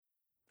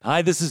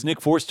Hi, this is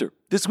Nick Forster.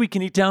 This week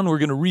in eTown, we're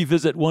going to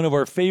revisit one of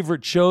our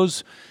favorite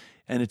shows,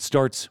 and it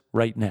starts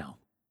right now.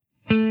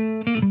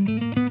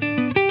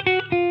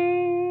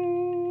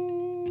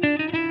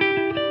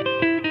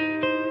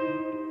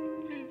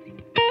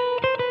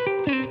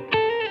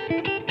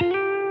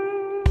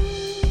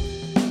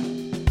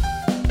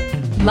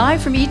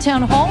 Live from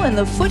eTown Hall in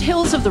the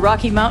foothills of the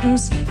Rocky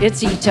Mountains,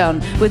 it's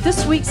eTown with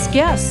this week's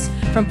guests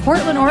from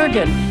Portland,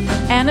 Oregon,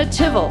 Anna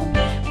Tivel,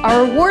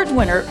 our award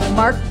winner,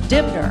 Mark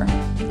Dibner,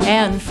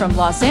 and from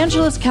Los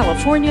Angeles,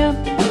 California,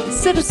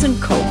 Citizen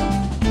Cope.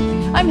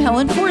 I'm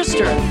Helen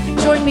Forster.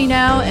 Join me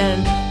now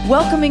and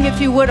welcoming, if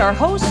you would, our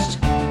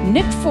host,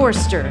 Nick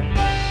Forster.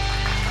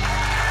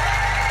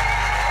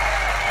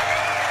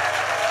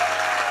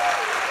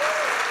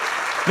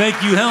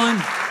 Thank you, Helen.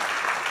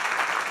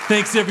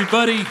 Thanks,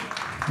 everybody.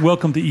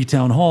 Welcome to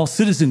eTown Hall.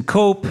 Citizen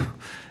Cope,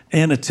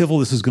 Anna Tivel,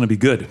 this is going to be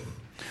good.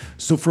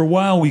 So for a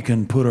while, we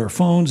can put our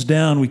phones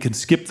down, we can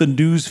skip the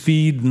news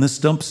feed and the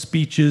stump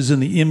speeches and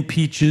the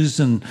impeaches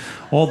and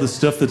all the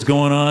stuff that's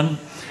going on.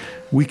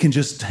 We can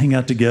just hang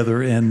out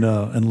together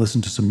and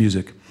listen to some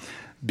music.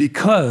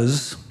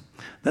 Because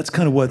that's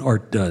kind of what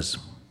art does.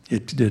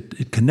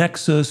 It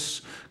connects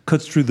us,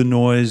 cuts through the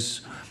noise,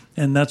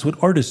 and that's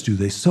what artists do.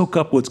 They soak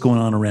up what's going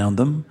on around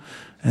them,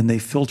 and they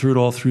filter it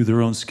all through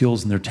their own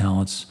skills and their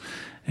talents,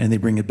 and they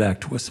bring it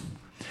back to us.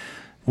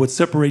 What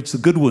separates the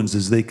good ones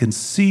is they can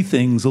see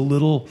things a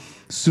little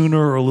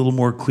sooner or a little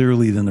more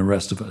clearly than the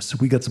rest of us.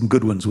 We got some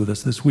good ones with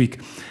us this week.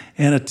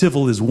 Anna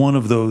Tivel is one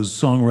of those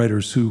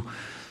songwriters who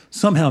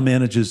somehow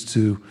manages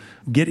to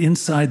get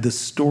inside the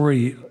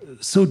story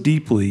so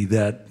deeply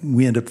that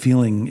we end up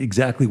feeling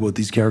exactly what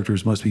these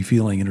characters must be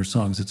feeling in her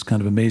songs. It's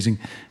kind of amazing.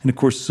 And of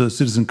course,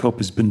 Citizen Cope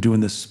has been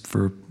doing this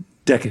for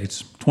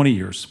decades, 20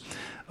 years.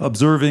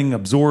 Observing,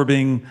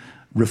 absorbing,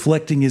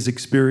 reflecting his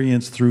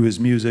experience through his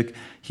music.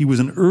 He was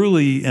an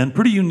early and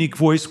pretty unique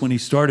voice when he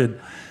started.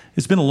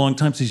 It's been a long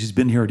time since he's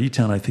been here at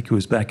eTown. I think it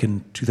was back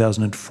in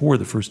 2004,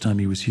 the first time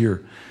he was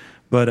here.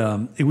 But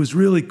it was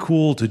really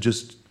cool to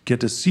just get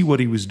to see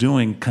what he was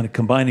doing, kind of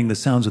combining the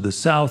sounds of the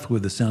South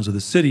with the sounds of the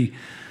city,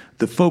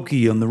 the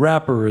folky and the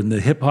rapper and the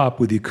hip-hop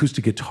with the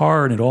acoustic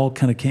guitar, and it all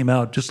kind of came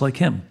out just like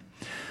him.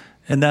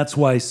 And that's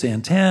why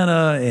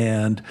Santana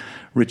and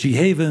Richie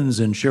Havens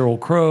and Sheryl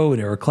Crow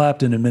and Eric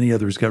Clapton and many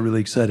others got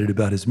really excited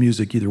about his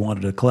music, either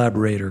wanted to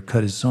collaborate or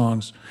cut his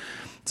songs.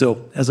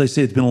 So, as I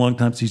say, it's been a long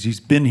time since he's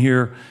been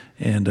here,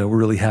 and we're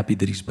really happy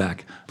that he's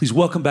back. Please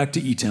welcome back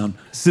to eTown,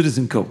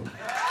 Citizen Cope.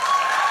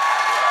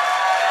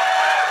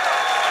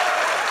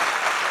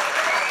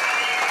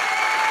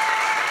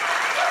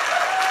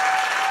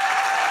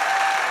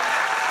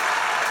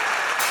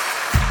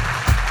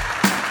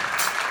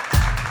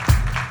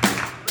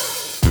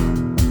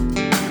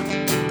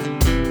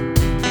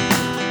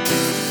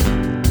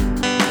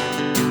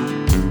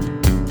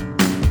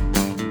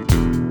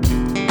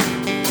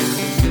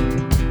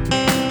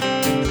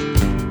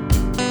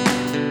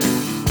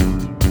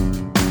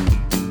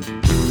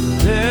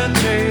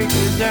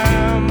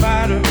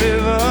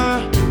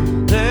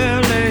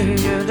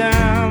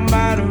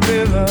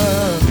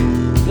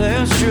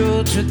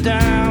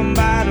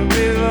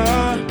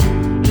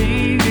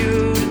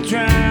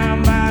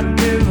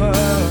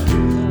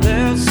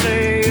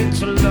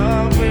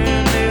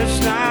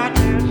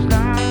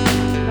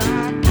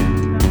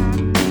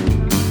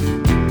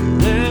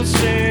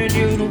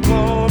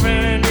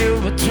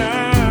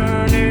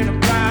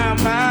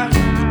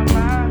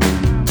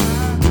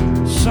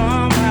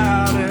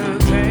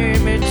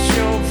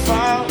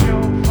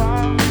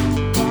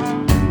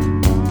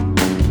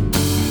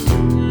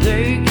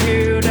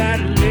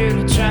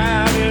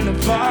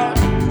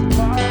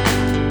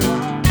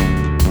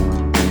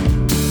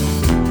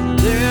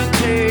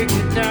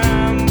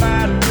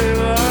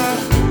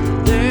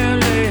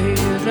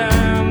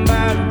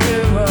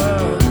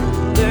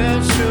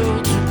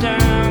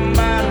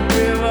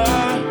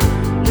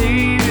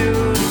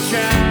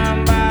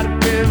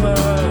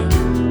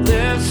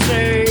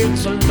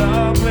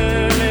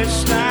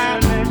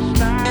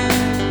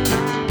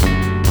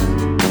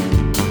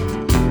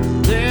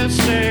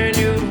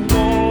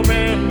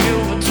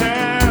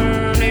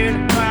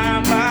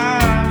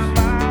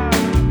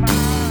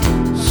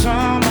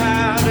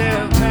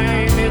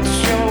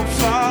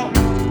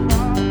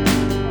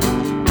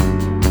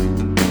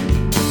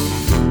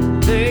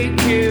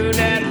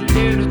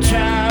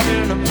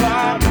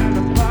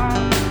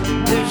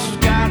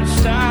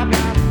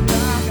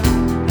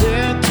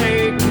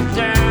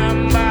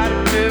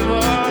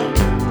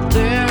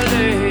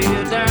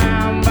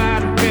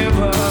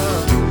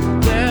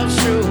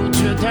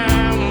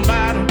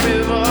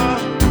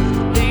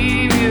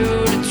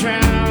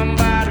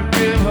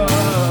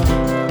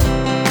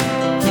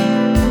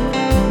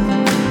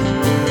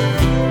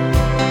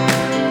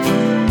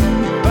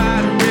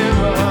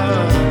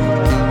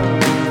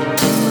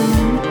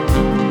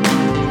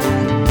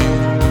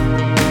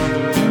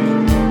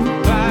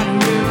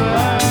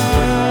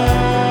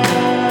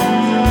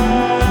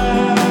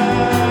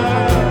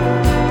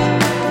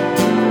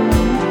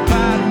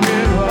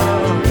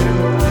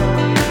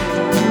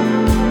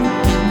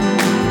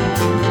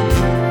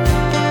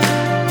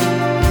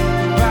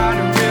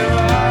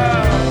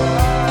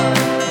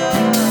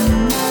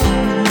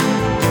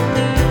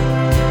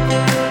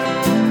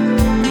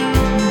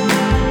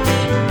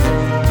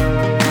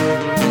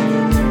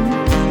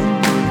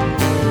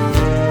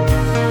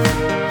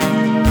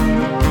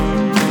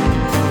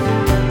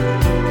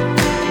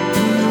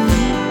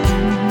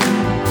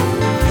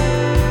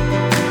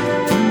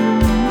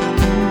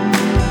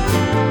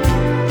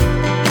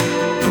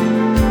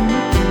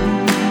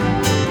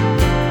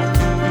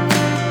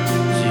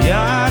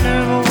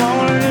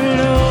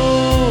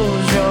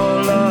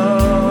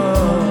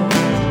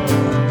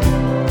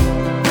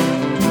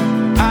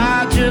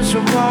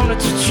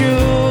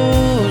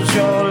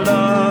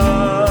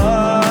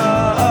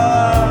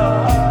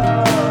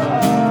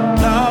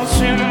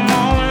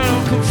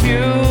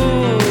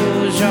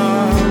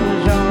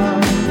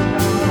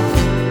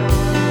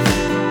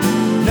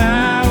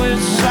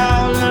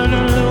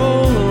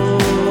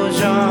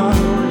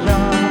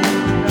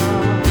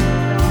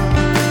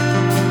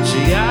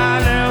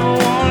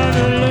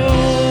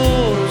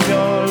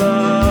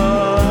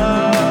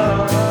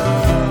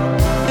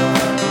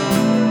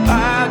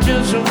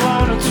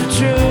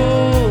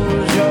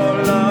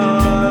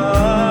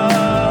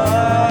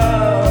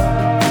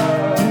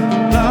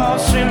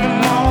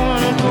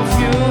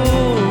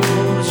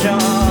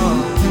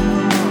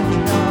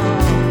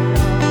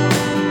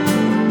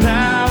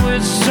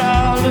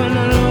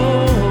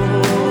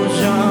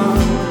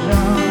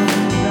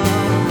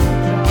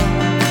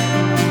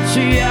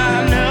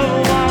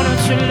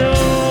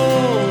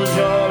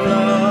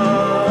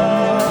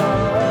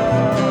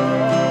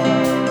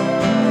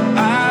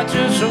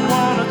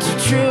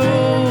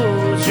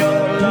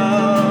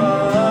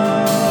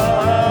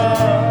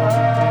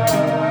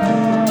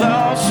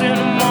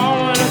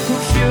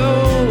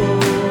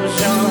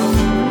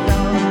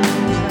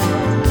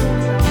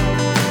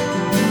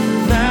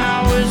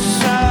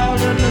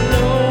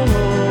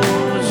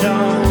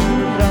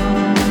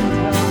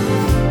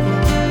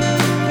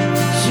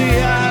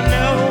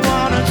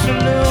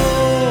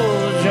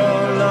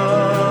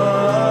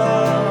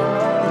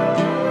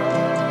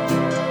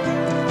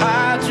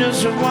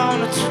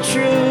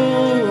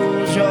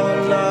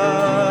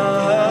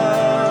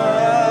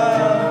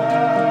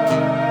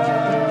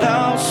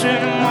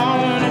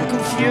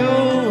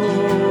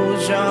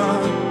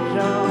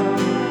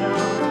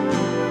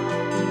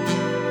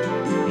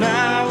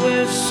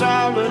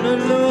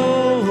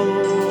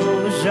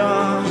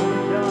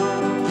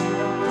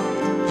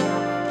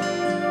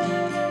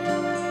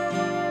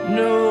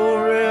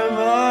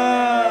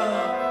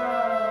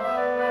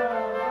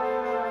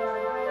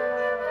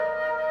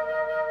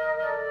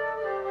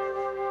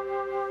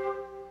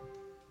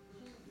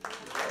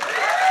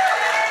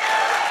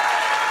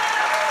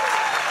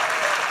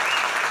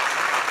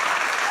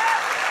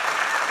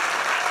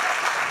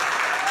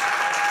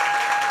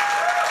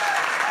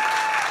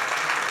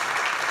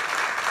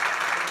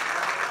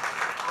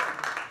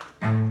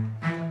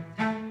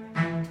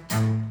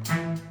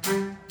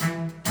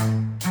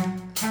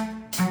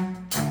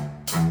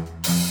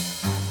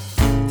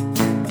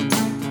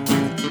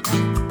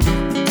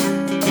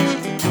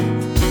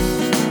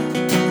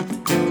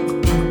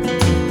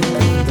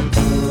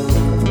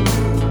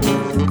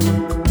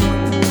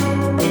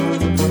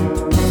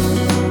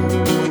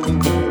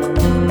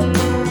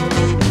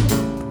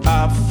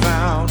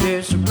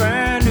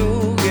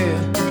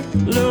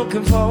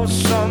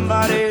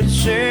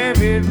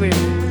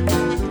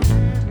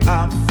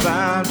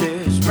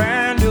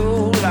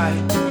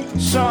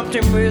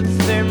 something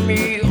within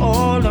me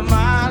all of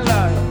my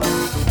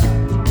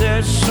life.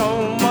 There's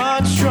so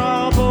much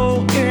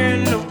trouble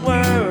in the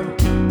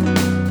world,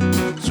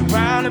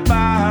 surrounded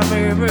by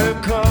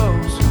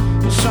miracles.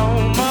 There's so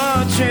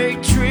much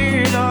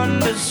hatred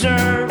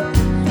undeserved,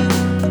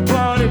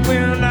 but it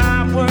will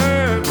not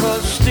work,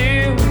 'cause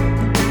still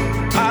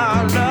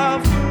our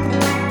love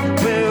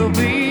will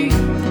be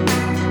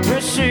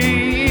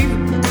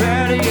received.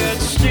 Better yet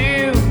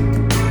still,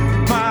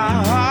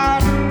 my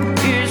heart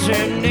is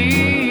in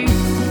need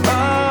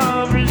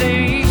of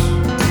release.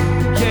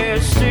 Yeah,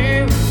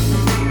 still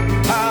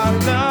our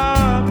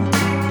love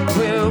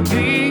will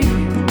be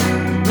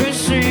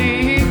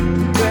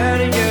received.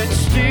 Better yet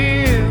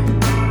still,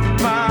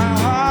 my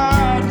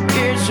heart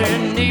is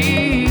in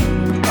need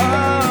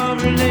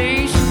of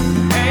release.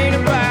 Ain't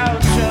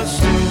about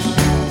justice,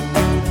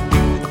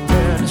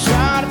 and it's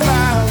not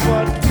about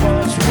what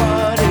was,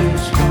 what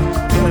is,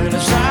 and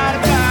it's not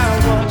about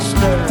what's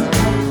left,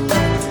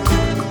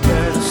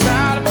 and it's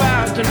not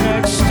about the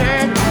next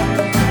step.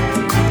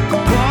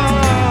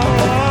 Whoa.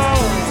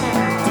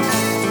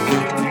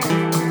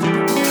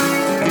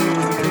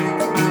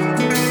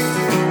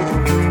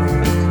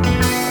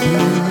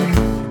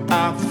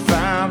 I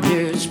found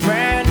this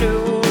brand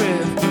new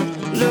riff,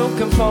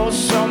 looking for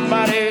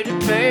somebody to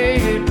play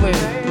it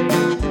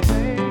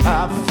with.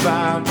 I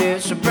found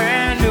this a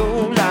brand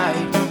new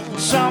light,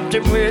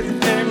 something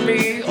within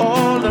me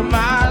all of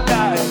my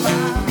life.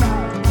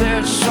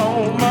 There's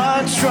so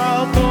much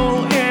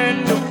trouble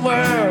in the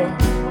world,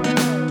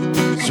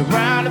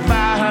 surrounded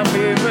by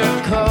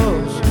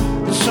miracles.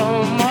 There's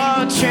so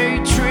much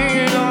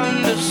hatred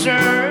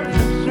undeserved,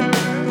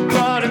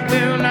 but it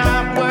will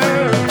not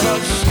work,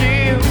 'cause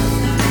still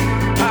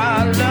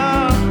our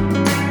love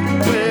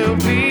will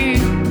be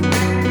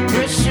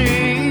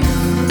received.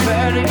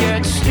 Better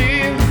yet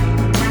still,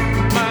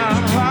 my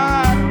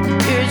heart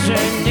is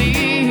in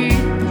need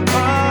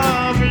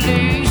of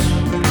release.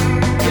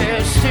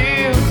 Yeah,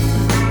 still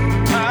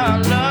our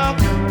love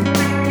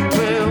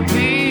will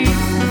be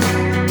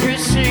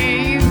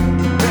received.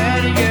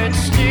 Better yet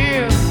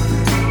still,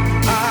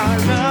 our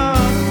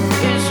love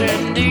is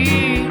in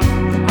need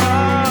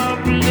of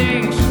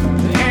release.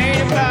 It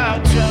ain't about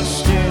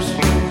justice,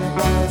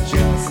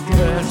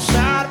 and it's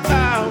not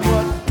about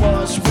what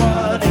was,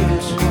 what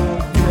is,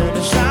 and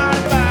it's not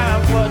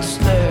about what's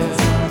left,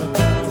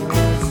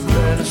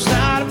 and it's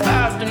not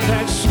about the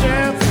next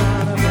step.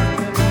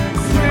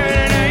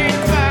 It ain't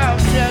about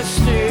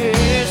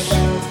justice,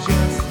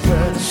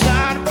 and it's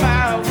not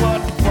about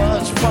what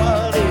was,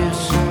 what is,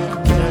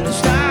 and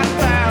it's not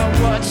about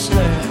what's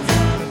left,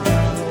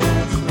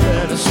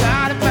 and it's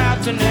not about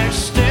the next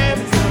step.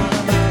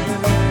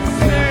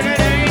 It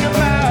ain't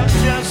about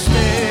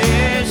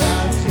justice,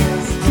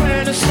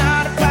 when it's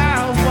not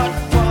about what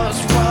was,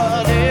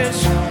 what is,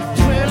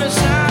 when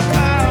it's not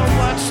about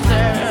what's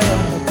there,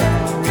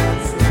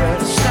 when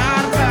it's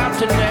not about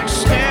the next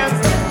step.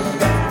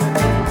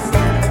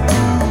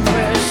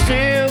 Where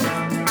still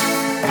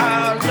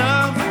our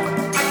love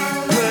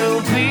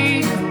will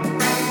be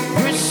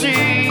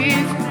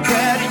received.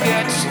 Better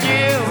yet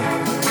still,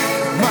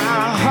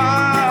 my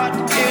heart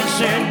is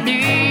in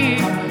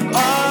need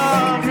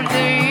of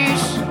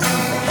release.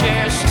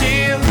 Yeah,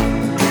 still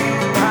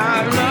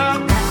our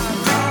love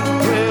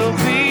will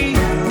be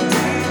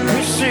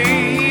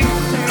received.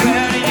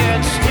 Better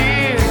yet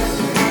still,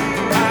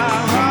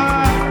 our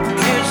heart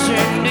is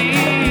in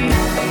need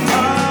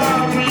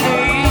of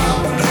release.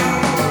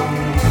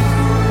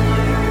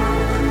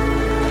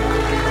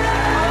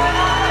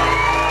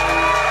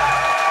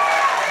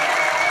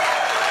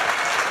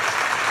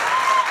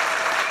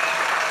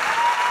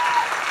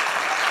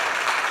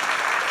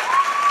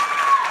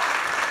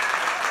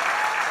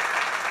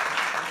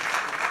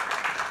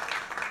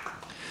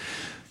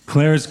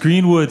 Clarence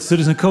Greenwood,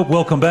 Citizen Cope,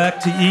 welcome back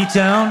to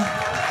eTown.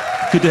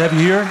 Good to have you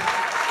here.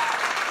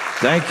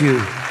 Thank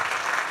you.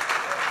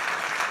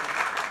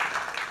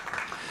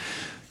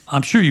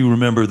 I'm sure you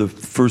remember the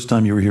first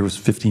time you were here was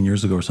 15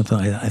 years ago or something.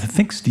 I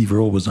think Steve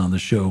Earle was on the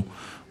show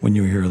when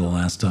you were here the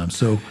last time.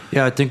 So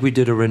Yeah, I think we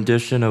did a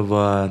rendition of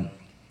a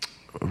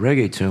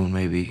reggae tune,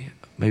 maybe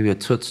a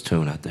Toots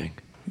tune, I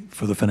think.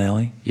 for the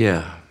finale,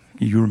 Yeah.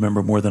 you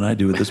remember more than I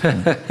do at this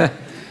point.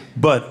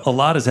 But a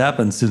lot has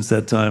happened since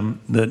that time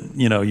that,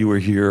 you know, you were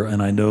here,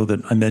 and I know that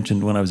I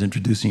mentioned when I was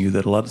introducing you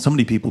that so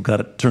many people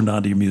got turned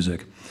on to your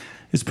music.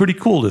 It's pretty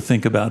cool to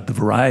think about the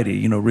variety,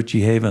 you know,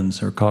 Richie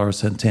Havens or Carlos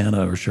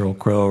Santana or Sheryl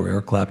Crow or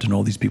Eric Clapton,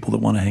 all these people that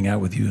want to hang out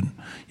with you and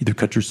either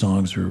cut your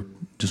songs or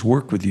just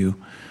work with you.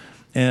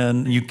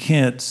 And you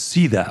can't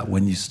see that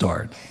when you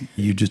start.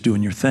 You're just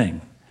doing your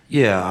thing.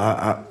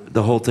 Yeah,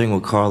 the whole thing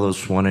with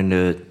Carlos wanting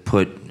to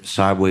put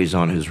Sideways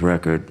on his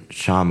record,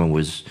 Shaman,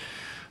 was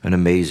an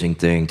amazing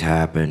thing to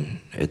happen.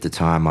 At the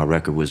time, my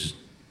record was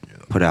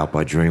put out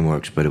by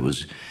DreamWorks, but it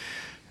was,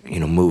 you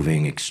know,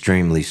 moving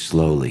extremely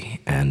slowly.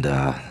 And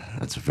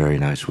that's a very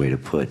nice way to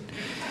put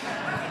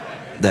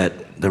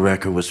that the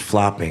record was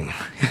flopping.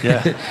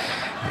 Yeah.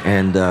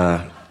 And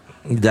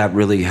that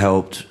really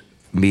helped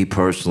me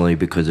personally,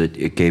 because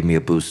it gave me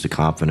a boost of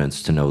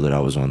confidence to know that I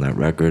was on that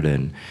record,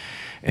 and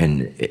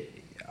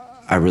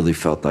I really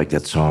felt like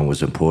that song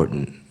was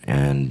important,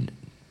 and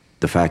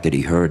the fact that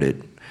he heard it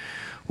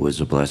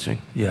was a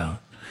blessing. Yeah.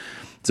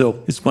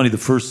 So it's funny, the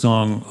first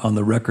song on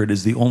the record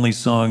is the only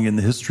song in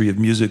the history of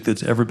music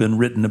that's ever been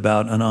written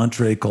about an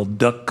entree called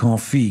duck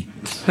confit.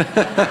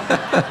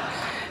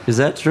 Is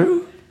that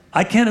true?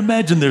 I can't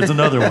imagine there's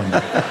another one.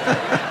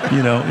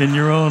 You know, in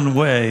your own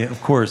way,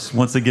 of course.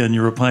 Once again,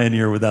 you're a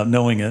pioneer without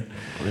knowing it.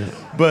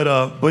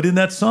 But in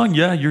that song,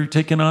 yeah, you're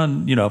taking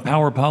on, you know,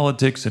 power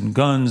politics and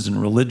guns and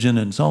religion,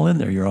 and it's all in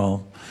there. You're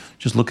all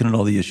just looking at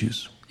all the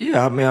issues.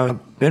 Yeah, I mean,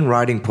 I've been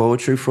writing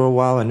poetry for a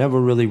while. I never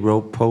really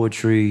wrote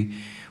poetry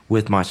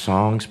with my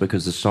songs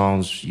because the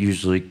songs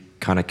usually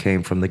kind of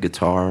came from the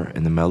guitar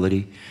and the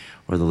melody,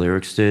 or the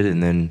lyrics did,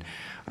 and then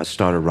I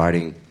started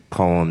writing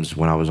poems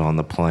when I was on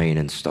the plane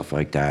and stuff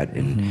like that,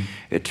 and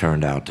it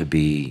turned out to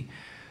be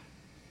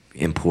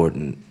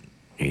important.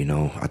 You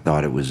know, I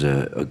thought it was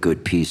a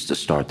good piece to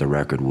start the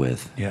record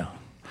with. Yeah.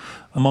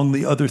 Among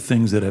the other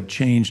things that have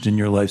changed in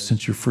your life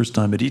since your first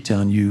time at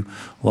eTown, you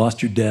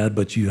lost your dad,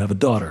 but you have a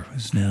daughter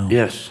who's now...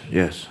 Yes.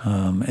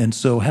 And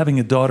so having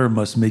a daughter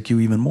must make you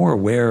even more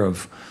aware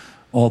of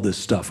all this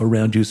stuff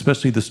around you,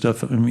 especially the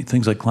stuff, I mean,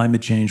 things like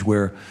climate change,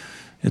 where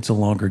it's a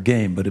longer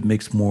game, but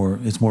it's more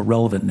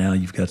relevant now.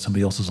 You've got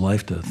somebody else's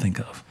life to think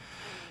of.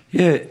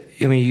 Yeah,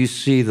 I mean, you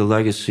see the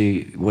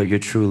legacy, what your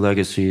true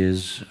legacy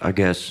is, I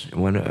guess,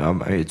 when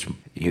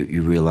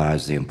you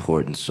realize the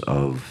importance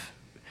of,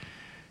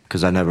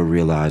 because I never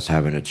realized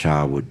having a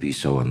child would be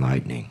so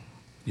enlightening.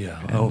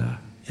 Yeah. And,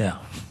 yeah.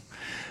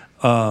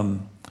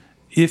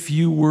 If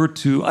you were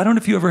to, I don't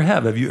know if you ever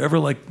have you ever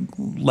like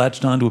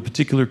latched onto a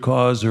particular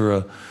cause or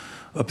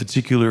a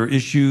particular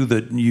issue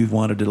that you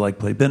wanted to like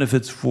play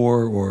benefits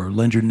for or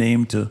lend your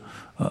name to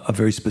a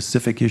very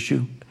specific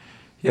issue?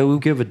 Yeah, we'll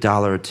give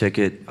 $1 a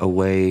ticket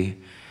away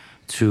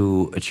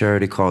to a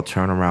charity called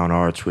Turnaround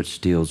Arts,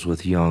 which deals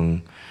with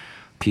young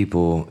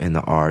people in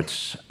the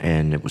arts,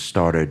 and it was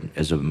started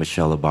as a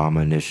Michelle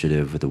Obama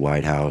initiative at the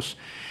White House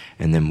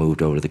and then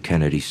moved over to the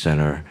Kennedy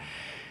Center.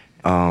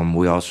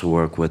 We also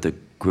work with a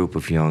group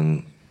of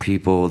young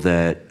people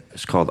that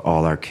is called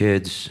All Our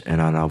Kids,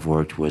 and I've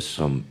worked with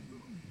some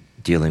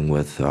dealing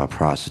with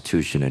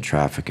prostitution and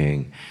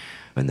trafficking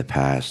in the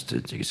past.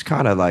 It's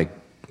kind of like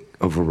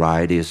a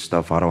variety of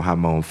stuff. I don't have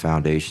my own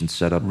foundation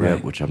set up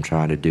yet, which I'm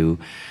trying to do,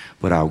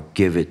 but I'll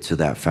give it to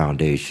that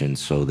foundation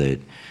so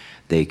that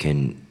they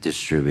can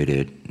distribute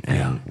it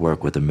and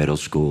work with a middle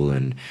school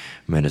in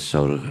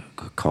Minnesota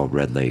called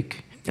Red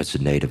Lake. It's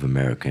a Native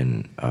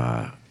American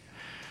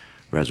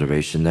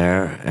reservation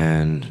there,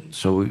 and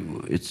so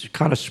it's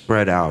kind of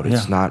spread out.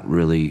 It's not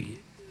really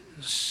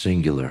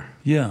singular.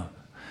 Yeah,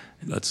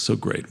 that's so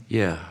great.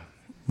 Yeah.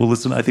 Well,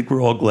 listen, I think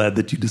we're all glad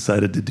that you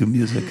decided to do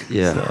music.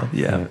 Yeah. So,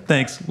 yeah.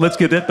 Thanks. Let's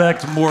get back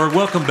to more.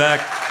 Welcome back,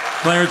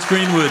 Clarence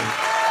Greenwood,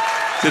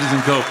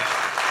 Citizen Cope.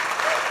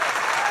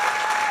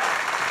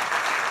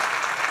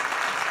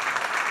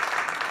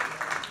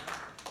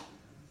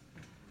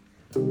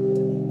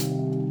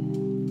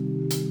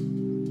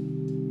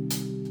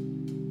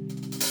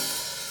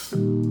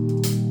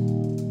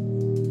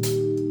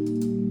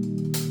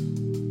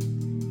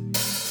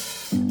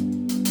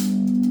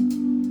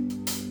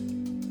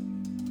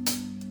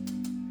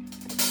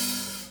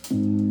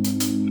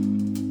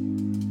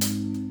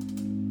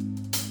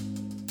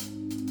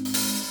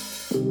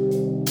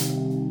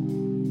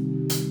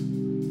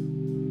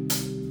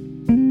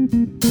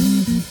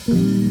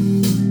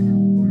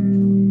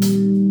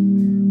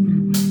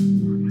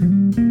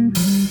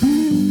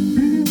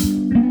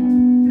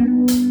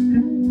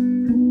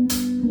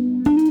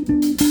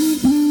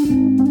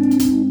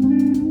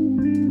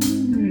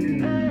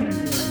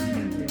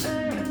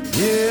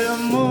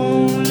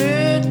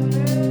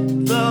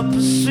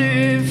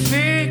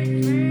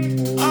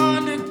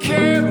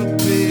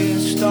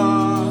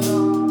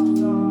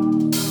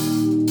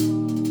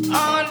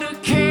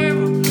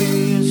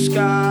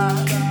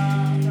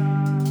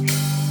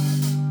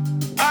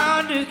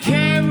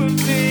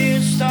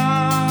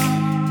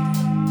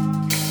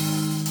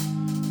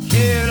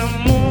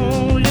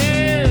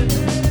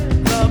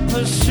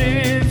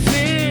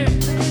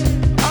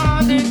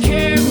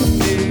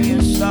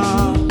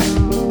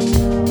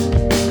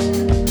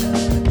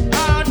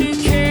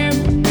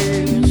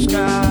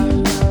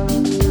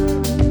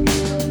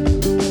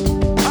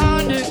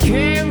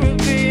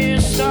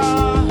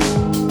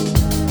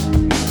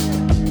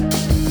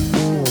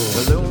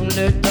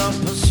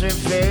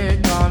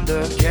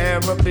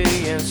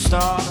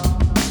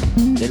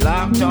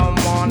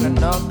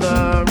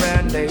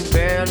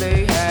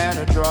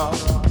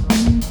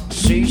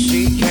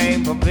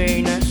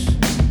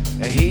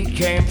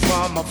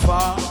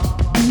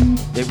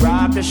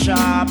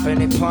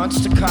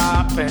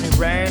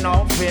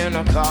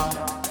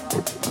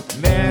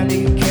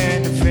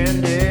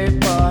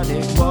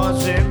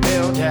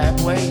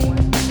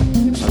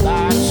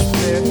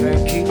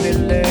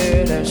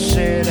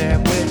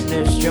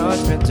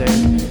 Judgment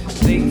Day.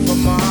 Leave for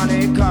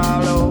Monte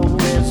Carlo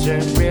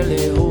isn't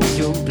really who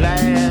you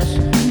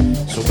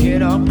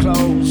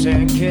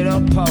and get a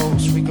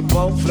post. We can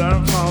both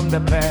learn from the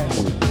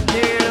past.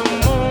 Yeah, the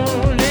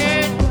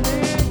moonlit,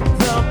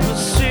 the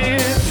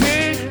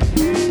Pacific,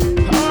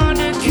 on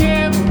the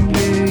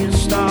Caribbean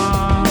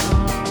star,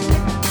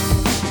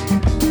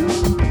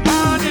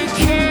 on the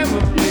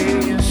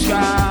Caribbean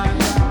sky,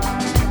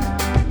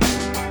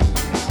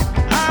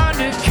 on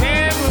the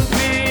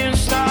Caribbean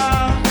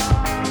star.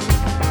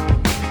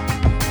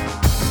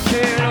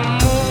 Yeah, the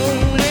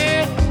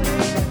moonlit,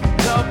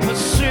 the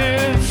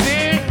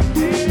Pacific,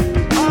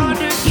 on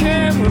the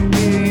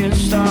Caribbean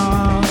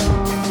star,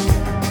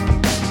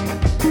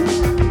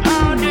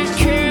 on the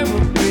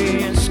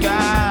Caribbean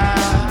sky,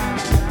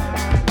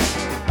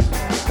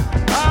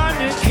 on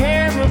the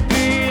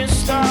Caribbean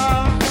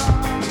star.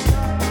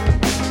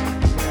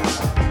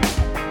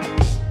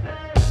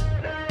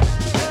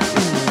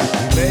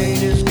 He made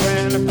his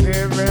grand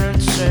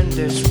appearance in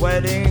this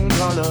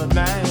wedding-colored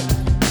night.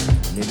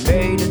 He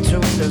made it to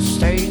the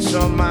States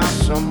somehow,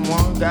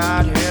 someone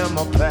got him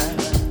a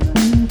pass.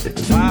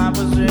 If I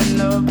was in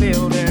the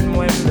building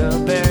when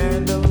the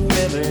band of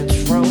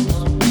villains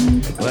froze,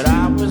 but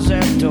I was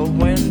at the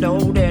window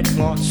that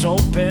once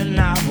open,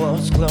 I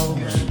was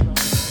closed.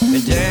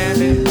 And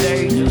damn if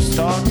they just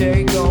thought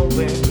they go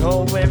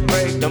and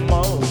break the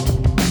mold.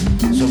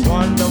 So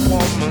Wonder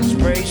Woman's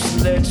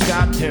bracelets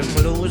got them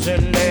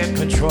losing their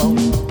control.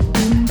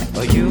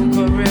 Or you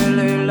could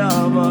really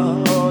love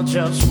her or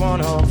just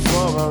want her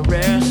for a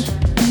rest.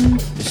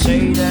 They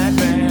say that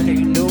man,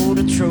 he knew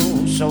the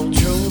truth, so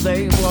true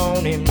they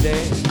want him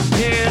dead.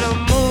 Yeah, the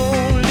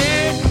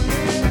moonlit,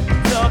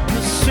 the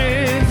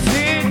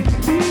Pacific,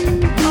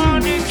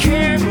 on the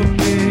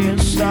Caribbean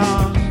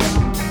star,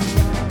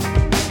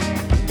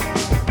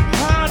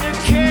 on the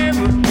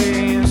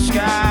Caribbean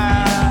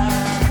sky,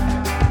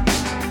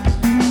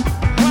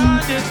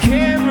 on the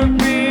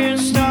Caribbean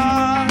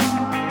star.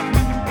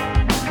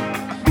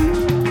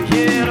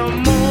 Yeah, the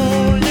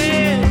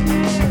moonlit,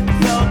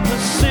 the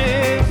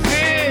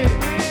Pacific,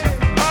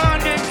 on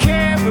the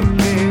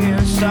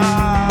Caribbean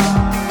star,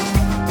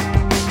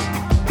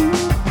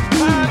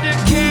 on the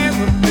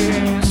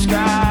Caribbean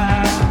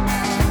sky,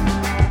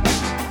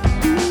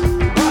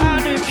 on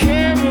the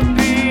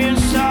Caribbean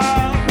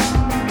star.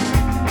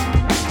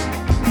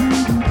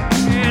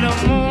 Yeah, the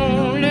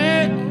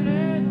moonlit,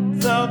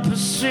 the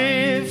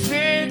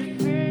Pacific,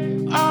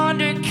 on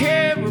the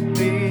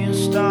Caribbean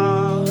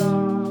star,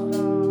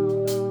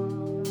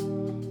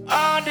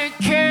 on the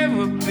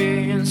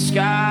Caribbean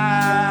sky,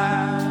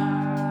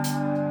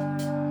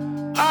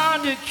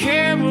 on the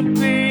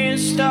Caribbean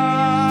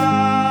star.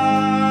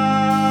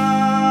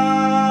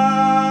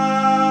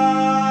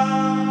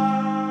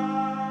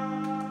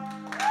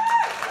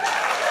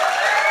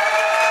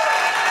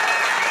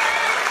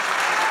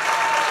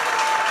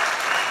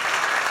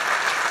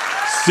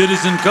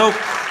 Citizen Cope,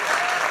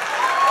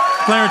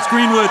 Clarence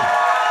Greenwood,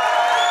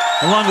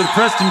 along with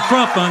Preston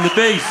Crump on the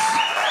bass,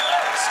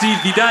 Steve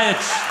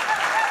Vidayach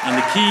on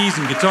the keys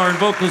and guitar and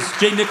vocals,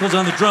 Jay Nichols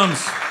on the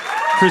drums,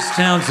 Chris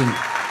Townsend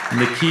on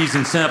the keys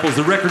and samples.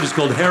 The record is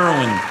called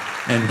Heroin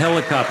and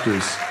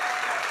Helicopters,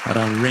 out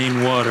on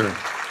Rainwater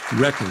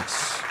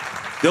Records.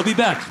 They'll be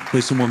back to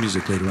play some more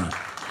music later on.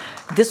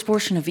 This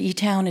portion of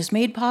eTown is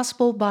made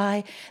possible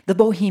by the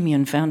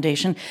Bohemian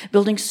Foundation,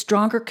 building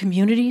stronger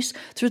communities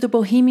through the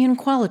bohemian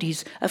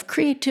qualities of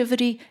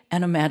creativity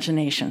and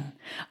imagination.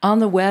 On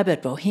the web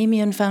at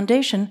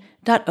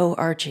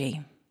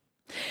bohemianfoundation.org.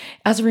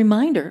 As a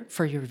reminder,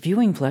 for your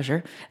viewing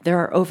pleasure, there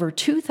are over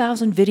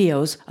 2,000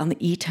 videos on the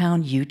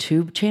eTown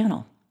YouTube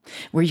channel,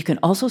 where you can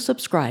also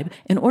subscribe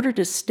in order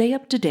to stay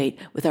up to date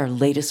with our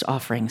latest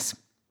offerings.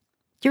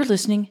 You're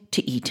listening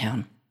to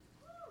eTown.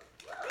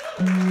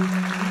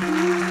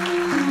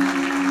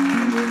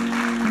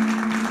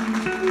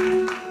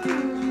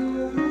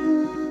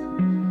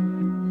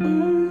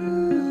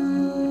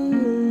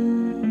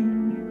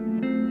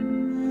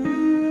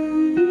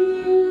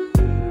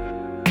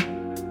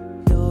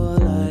 You're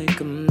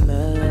like a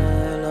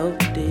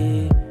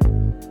melody,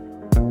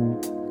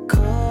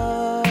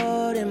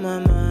 caught in my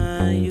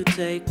mind. You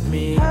take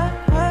me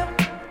high,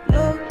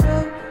 low,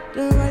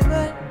 the right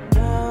way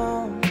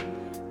down.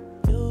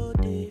 You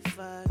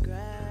defy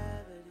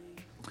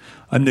gravity.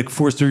 I'm Nick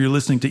Forster. You're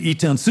listening to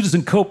eTown.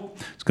 Citizen Cope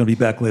is going to be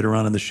back later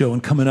on in the show.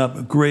 And coming up,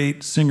 a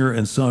great singer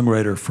and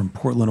songwriter from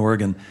Portland,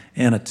 Oregon,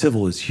 Anna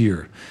Tivel, is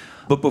here.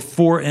 But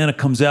before Anna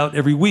comes out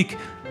every week,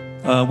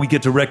 we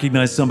get to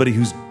recognize somebody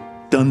who's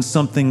done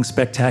something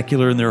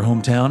spectacular in their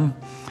hometown.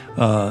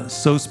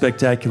 So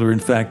spectacular, in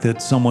fact,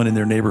 that someone in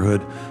their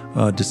neighborhood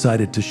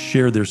decided to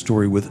share their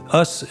story with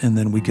us, and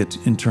then we get,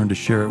 in turn, to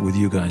share it with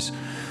you guys.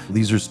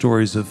 These are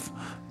stories of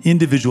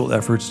individual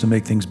efforts to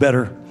make things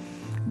better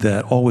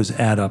that always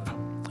add up.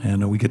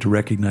 And we get to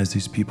recognize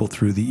these people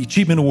through the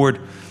Achievement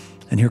Award.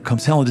 And here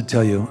comes Helen to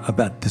tell you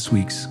about this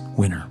week's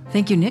winner.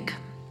 Thank you, Nick.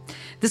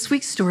 This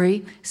week's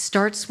story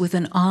starts with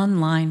an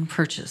online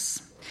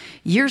purchase.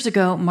 Years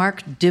ago,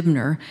 Mark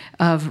Dibner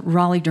of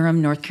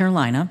Raleigh-Durham, North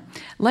Carolina,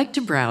 liked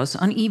to browse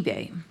on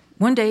eBay.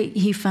 One day,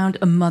 he found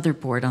a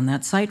motherboard on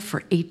that site for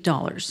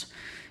 $8.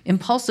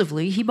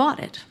 Impulsively, he bought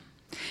it.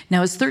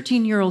 Now, his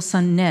 13-year-old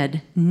son,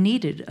 Ned,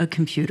 needed a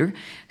computer,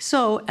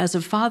 so as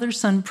a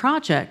father-son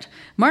project,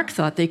 Mark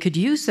thought they could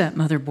use that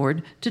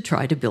motherboard to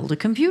try to build a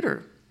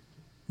computer.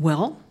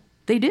 Well,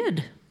 they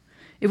did.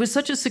 It was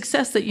such a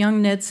success that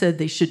young Ned said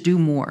they should do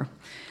more.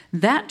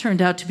 That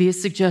turned out to be a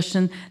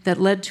suggestion that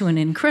led to an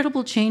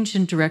incredible change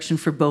in direction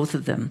for both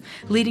of them,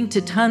 leading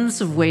to tons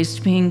of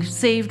waste being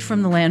saved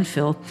from the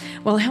landfill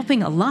while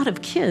helping a lot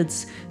of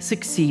kids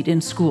succeed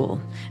in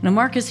school. Now,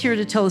 Mark is here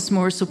to tell us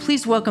more, so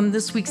please welcome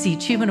this week's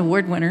Achievement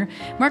Award winner,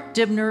 Mark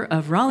Dibner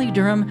of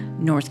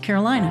Raleigh-Durham, North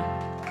Carolina.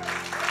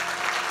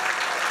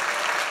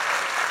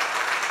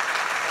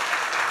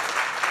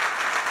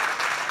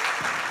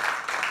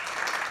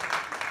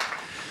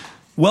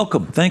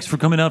 Welcome. Thanks for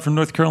coming out from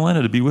North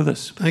Carolina to be with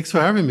us. Thanks for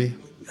having me.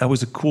 That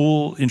was a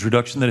cool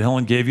introduction that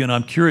Helen gave you, and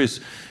I'm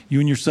curious, you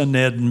and your son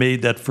Ned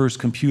made that first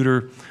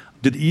computer.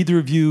 Did either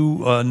of you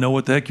know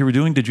what the heck you were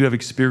doing? Did you have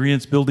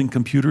experience building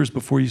computers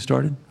before you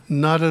started?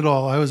 Not at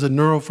all. I was a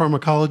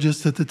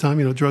neuropharmacologist at the time,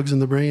 drugs in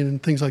the brain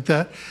and things like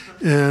that.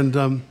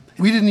 And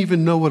we didn't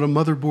even know what a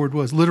motherboard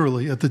was,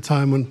 literally, at the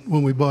time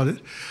when we bought it.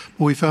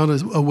 But we found a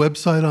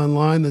website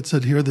online that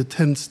said, here are the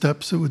 10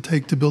 steps it would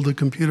take to build a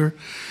computer.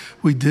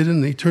 We did it,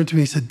 and he turned to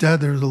me and said,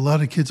 Dad, there's a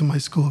lot of kids in my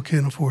school who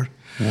can't afford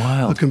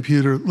a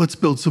computer. Let's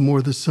build some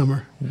more this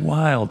summer.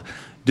 Wild.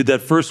 Did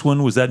that first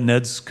one, was that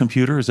Ned's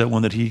computer? Is that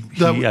one that he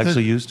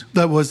actually used?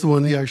 That was the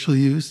one he actually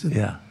used.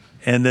 Yeah.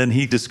 And then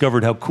he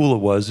discovered how cool it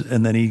was,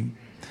 and then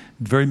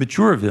very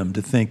mature of him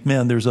to think,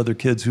 man, there's other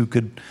kids who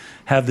could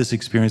have this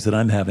experience that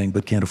I'm having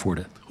but can't afford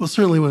it. Well,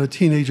 certainly when a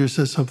teenager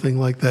says something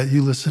like that,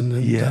 you listen.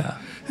 And,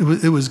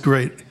 it was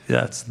great.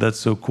 That's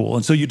so cool.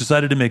 And so you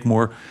decided to make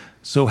more.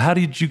 So how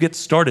did you get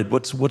started?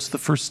 What's the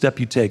first step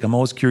you take? I'm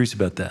always curious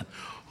about that.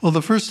 Well,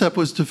 the first step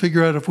was to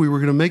figure out if we were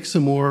going to make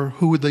some more,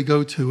 who would they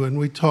go to? And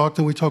we talked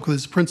with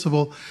his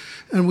principal,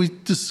 and we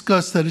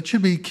discussed that it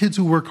should be kids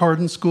who work hard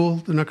in school.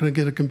 They're not going to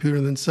get a computer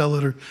and then sell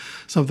it or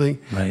something.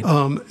 Right.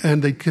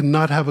 And they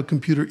cannot have a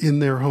computer in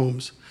their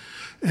homes.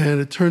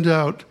 And it turned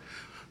out,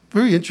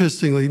 very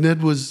interestingly,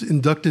 Ned was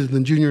inducted in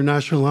the Junior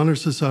National Honor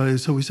Society.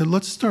 So we said,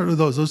 let's start with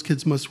those. Those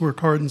kids must work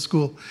hard in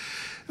school.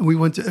 And we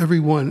went to every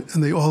one,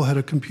 and they all had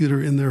a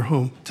computer in their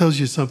home. Tells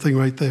you something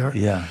right there.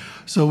 Yeah.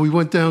 So we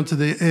went down to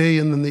the A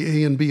and then the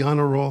A and B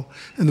honor roll,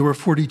 and there were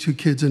 42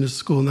 kids in the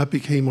school, and that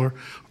became our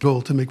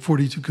goal, to make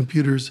 42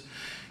 computers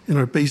in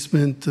our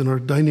basement and our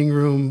dining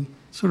room.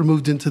 Sort of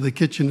moved into the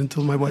kitchen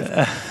until my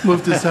wife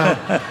moved us out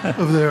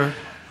of there.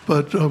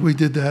 But we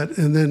did that,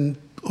 and then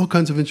all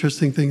kinds of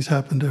interesting things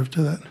happened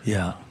after that.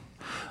 Yeah.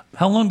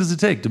 How long does it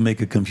take to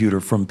make a computer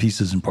from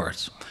pieces and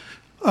parts?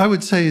 I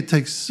would say it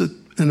takes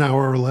an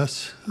hour or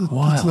less.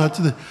 Wow. It's not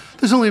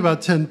there's only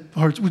about 10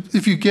 parts.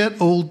 If you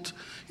get old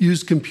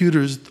used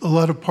computers, a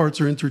lot of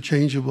parts are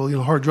interchangeable.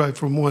 Hard drive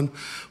from one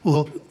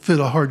will fit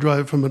a hard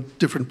drive from a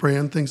different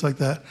brand, things like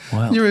that.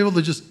 Wow. And you're able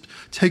to just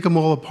take them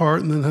all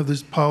apart and then have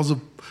these piles of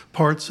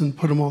parts and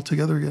put them all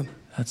together again.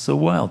 That's so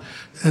wild.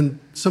 And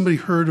somebody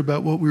heard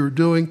about what we were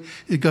doing.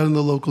 It got in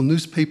the local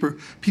newspaper.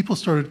 People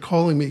started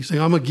calling me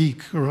saying, I'm a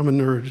geek or I'm a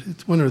nerd.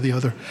 It's one or the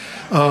other.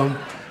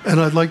 And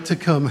I'd like to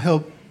come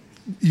help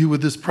you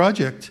with this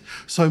project.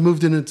 So I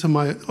moved into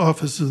my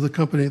office of the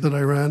company that I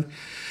ran.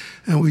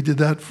 And we did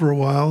that for a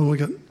while, and we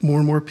got more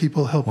and more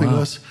people helping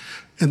us.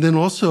 And then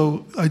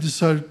also, I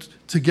decided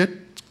to get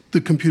the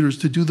computers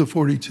to do the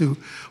 42.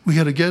 We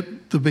had to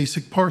get the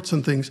basic parts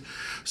and things.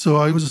 So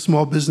I was a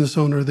small business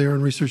owner there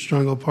in Research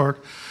Triangle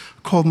Park.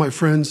 Called my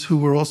friends who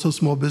were also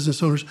small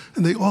business owners,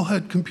 and they all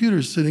had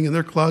computers sitting in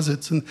their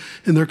closets and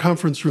in their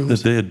conference rooms.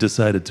 That they had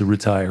decided to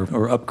retire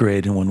or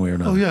upgrade in one way or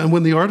another. Oh, yeah, and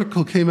when the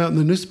article came out in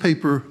the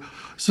newspaper,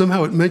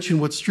 somehow it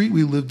mentioned what street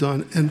we lived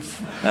on, and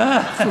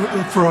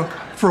for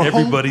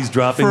everybody's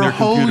dropping their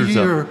computers for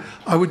a whole year, up.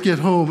 I would get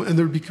home and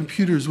there would be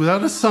computers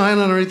without a sign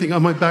on or anything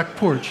on my back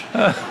porch.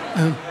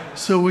 And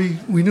so we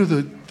knew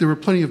that there were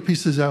plenty of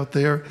pieces out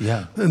there.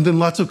 Yeah. And then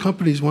lots of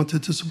companies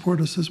wanted to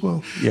support us as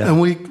well. Yeah. And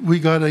we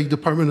got a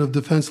Department of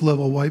Defense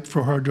level wipe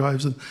for hard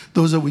drives, and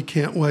those that we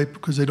can't wipe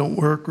because they don't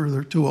work or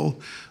they're too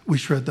old, we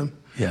shred them.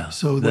 Yeah.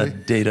 So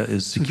that data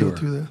is secure. Go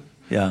through that.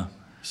 Yeah.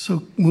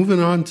 So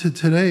moving on to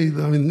today,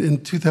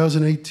 in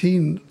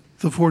 2018,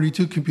 the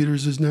 42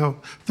 computers is now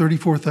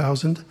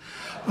 34,000.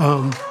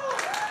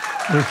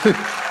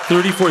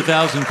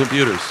 34,000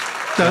 computers.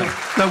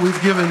 That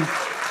we've given.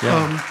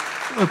 Yeah.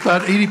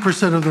 About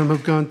 80% of them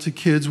have gone to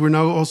kids. We're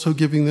now also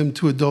giving them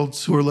to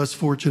adults who are less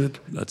fortunate.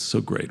 That's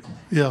so great.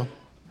 Yeah.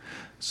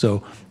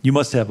 So you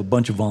must have a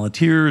bunch of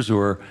volunteers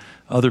or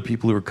other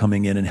people who are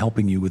coming in and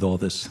helping you with all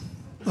this.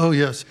 Oh,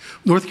 yes.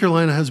 North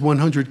Carolina has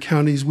 100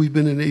 counties. We've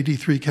been in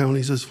 83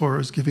 counties as far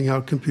as giving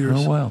out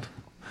computers. Oh, wild.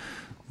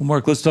 Well,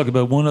 Mark, let's talk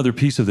about one other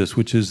piece of this,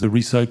 which is the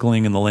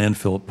recycling and the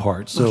landfill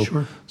part. So,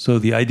 sure. So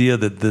the idea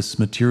that this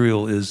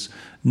material is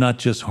not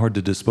just hard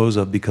to dispose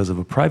of because of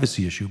a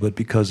privacy issue, but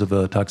because of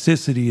a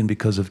toxicity and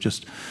because of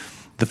just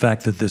the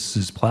fact that this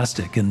is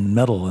plastic and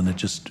metal and it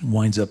just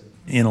winds up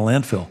in a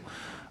landfill.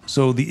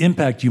 So the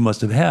impact you must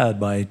have had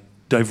by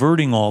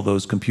diverting all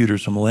those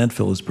computers from a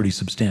landfill is pretty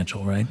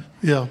substantial, right?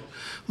 Yeah.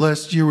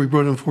 Last year, we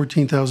brought in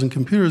 14,000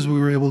 computers. We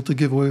were able to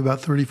give away about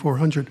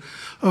 3,400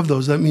 of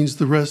those. That means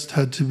the rest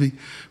had to be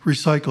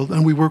recycled.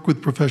 And we work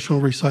with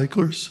professional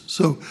recyclers,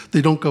 so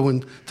they don't go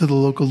into the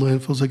local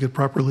landfills. They get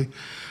properly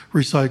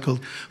recycled.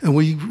 And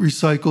we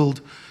recycled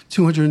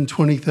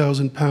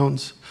 220,000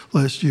 pounds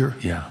last year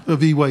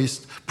of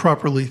e-waste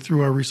properly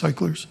through our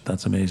recyclers.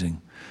 That's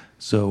amazing.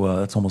 So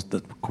that's almost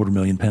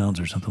 250,000 pounds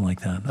or something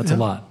like that. That's a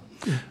lot.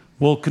 Yeah.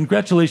 Well,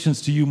 congratulations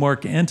to you,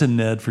 Mark, and to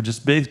Ned for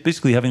just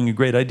basically having a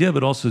great idea,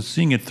 but also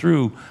seeing it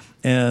through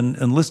and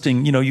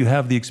enlisting. You know, you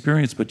have the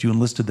experience, but you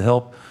enlisted the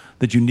help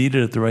that you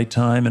needed at the right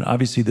time. And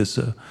obviously this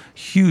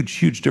huge,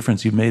 huge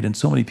difference you've made in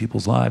so many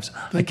people's lives.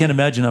 I can't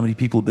imagine how many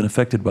people have been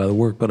affected by the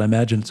work, but I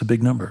imagine it's a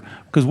big number.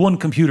 Because one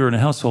computer in a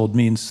household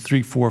means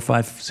 3, 4,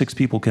 5, 6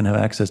 people can have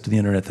access to the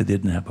internet that they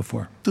didn't have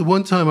before. The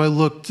one time I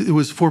looked, it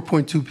was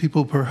 4.2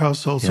 people per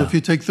household. So if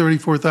you take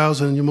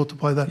 34,000 and you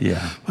multiply that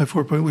by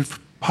 4, we've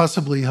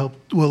possibly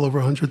helped well over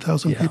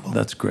 100,000 people.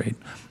 That's great.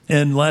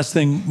 And last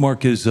thing,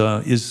 Mark, is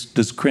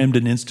does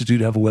Cramden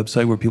Institute have a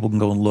website where people can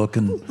go and look?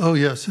 And oh,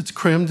 yes. It's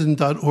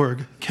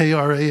cramden.org.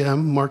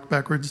 K-R-A-M, Mark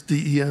backwards,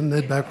 D-E-N,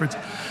 Ned backwards,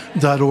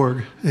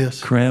 .org.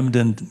 Yes.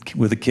 Cramden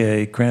with a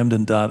K,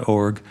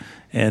 cramden.org.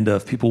 And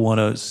if people want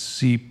to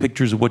see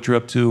pictures of what you're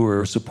up to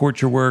or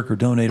support your work or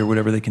donate or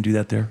whatever, they can do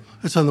that there.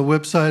 It's on the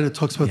website. It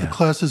talks about the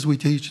classes we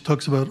teach. It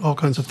talks about all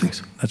kinds of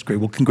things. That's great.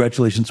 Well,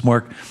 congratulations,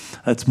 Mark.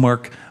 That's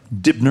Mark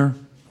Dibner,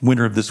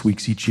 winner of this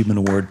week's Achievement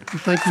Award.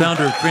 Thank you.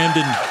 Founder of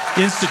Cramden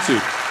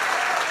Institute.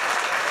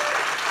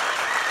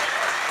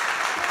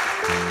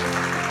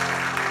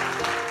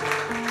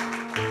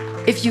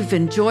 If you've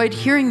enjoyed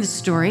hearing the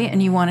story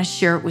and you want to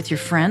share it with your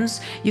friends,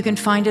 you can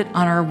find it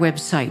on our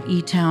website,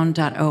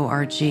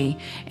 eTown.org.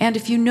 And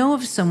if you know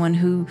of someone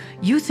who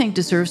you think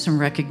deserves some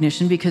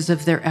recognition because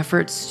of their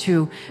efforts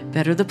to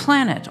better the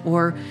planet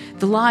or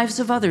the lives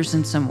of others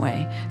in some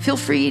way, feel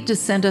free to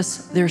send us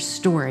their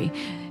story.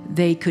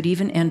 They could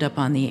even end up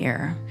on the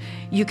air.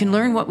 You can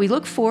learn what we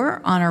look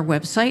for on our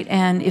website,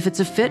 and if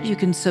it's a fit, you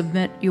can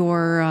submit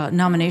your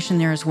nomination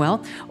there as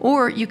well.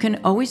 Or you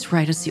can always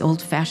write us the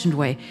old-fashioned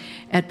way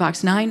at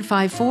Box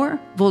 954,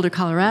 Boulder,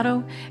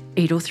 Colorado,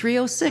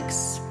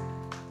 80306.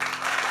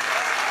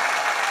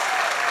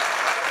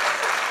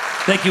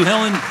 Thank you,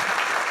 Helen.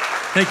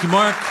 Thank you,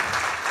 Mark.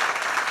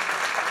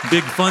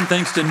 Big fun.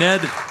 Thanks to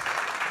Ned.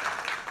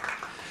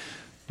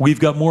 We've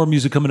got more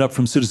music coming up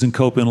from Citizen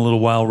Cope in a little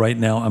while. Right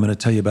now, I'm going to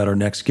tell you about our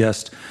next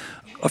guest.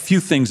 A few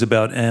things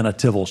about Anna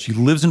Tivel. She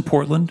lives in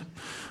Portland.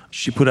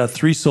 She put out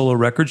 3 solo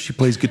records. She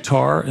plays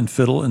guitar and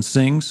fiddle and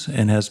sings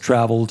and has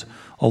traveled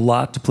a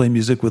lot to play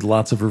music with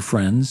lots of her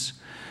friends.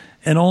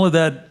 And all of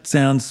that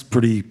sounds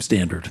pretty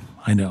standard,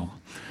 I know.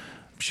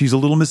 She's a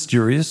little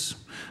mysterious,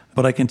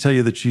 but I can tell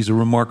you that she's a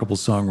remarkable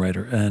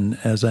songwriter. And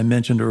as I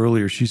mentioned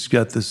earlier, she's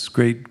got this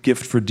great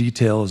gift for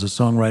detail as a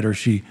songwriter.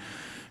 She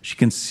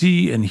can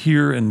see and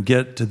hear and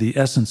get to the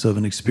essence of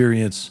an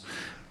experience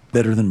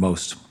better than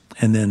most,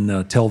 and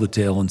then tell the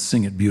tale and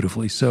sing it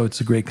beautifully. So it's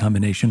a great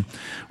combination.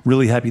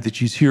 Really happy that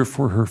she's here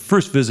for her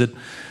first visit.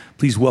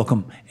 Please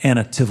welcome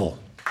Anna Tivel.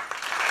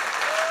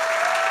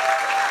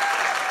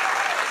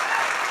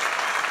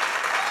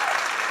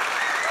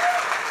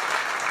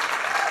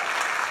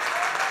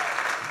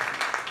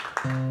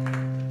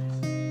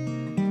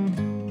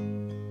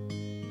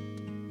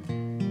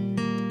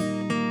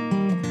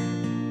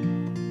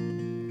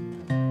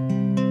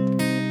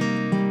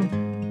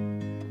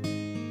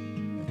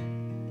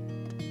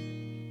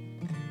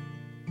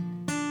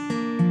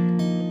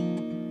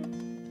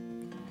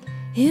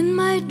 In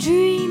my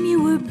dream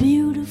you were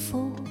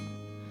beautiful,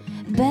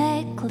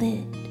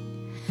 backlit,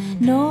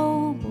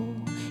 noble.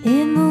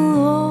 In the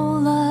low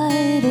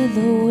light of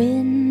the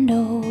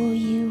window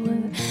you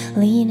were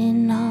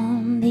leaning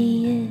on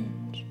the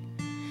edge.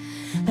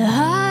 The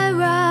high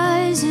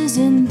rises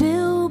and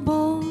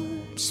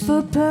billboards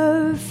for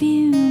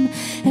perfume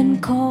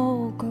and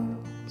call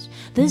girls.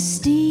 The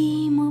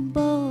steam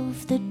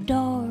above the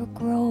dark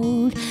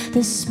road,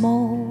 the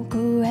smoke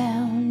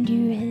around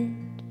your head.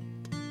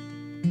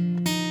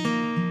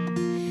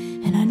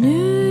 And I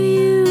knew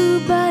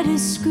you by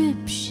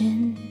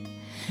description,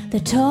 the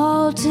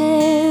tall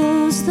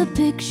tales, the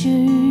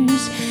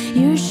pictures,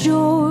 your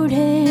short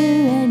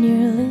hair and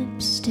your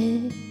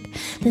lipstick,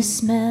 the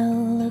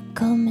smell of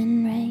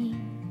coming rain.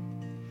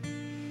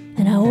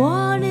 And I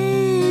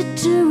wanted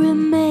to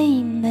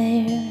remain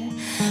there,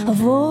 a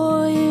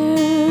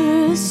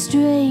voyeur, a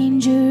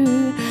stranger,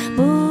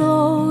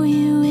 below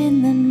you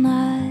in the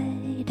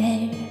night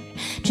air,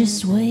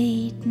 just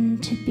waiting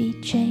to be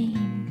changed.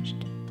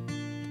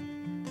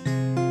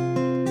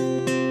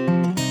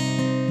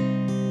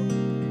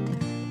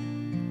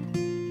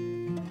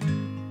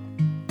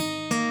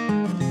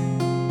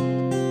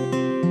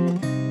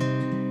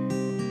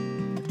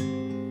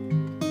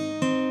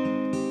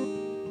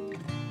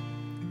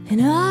 An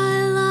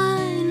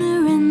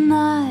eyeliner and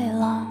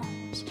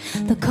nylons,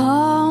 the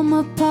calm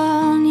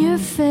upon your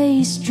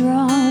face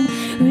drawn,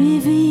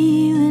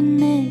 revealing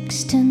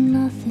next to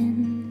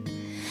nothing,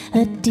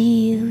 a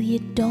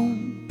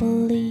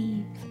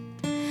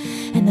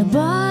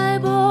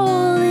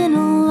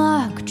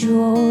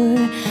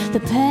The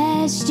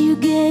past you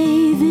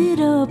gave it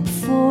up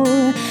for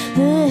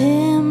the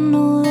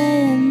hymnal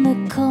and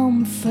the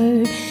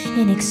comfort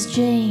in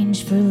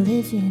exchange for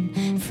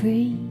living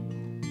free.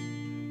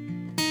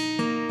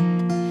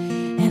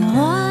 And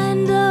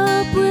lined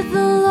up with the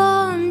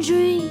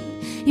laundry,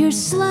 your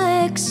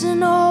slacks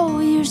and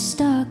all your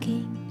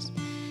stockings,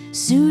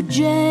 suit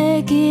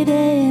jacket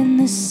and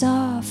the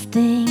soft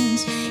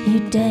things you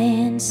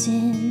dance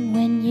in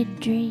when you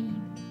dream.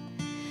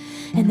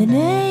 And the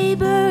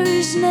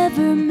neighbors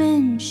never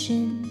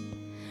mention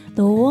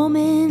the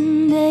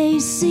woman they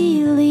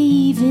see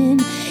leaving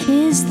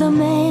is the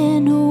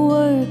man who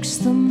works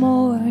the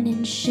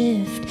morning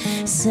shift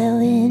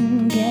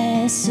selling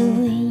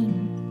gasoline.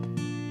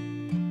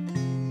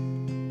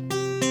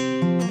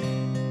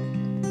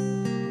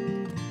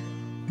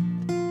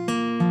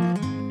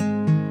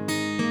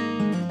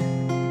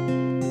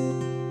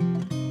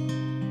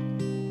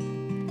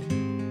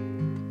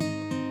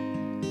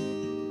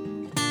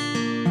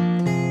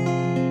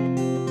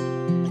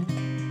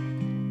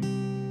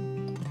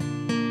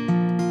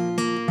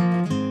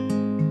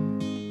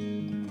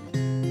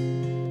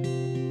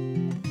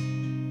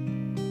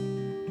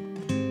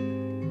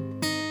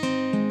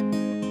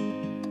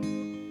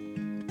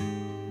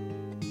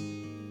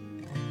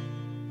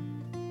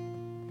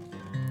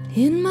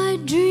 In my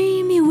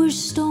dream you were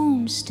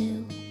stone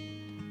still,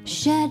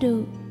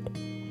 shadowed,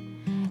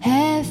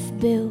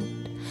 half-built,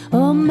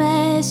 a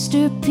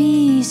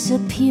masterpiece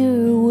of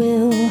pure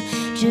will,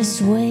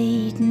 just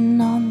waiting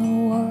on the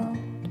world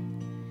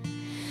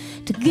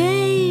to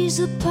gaze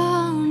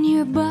upon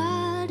your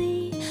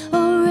body,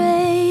 a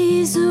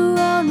razor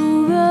on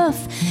a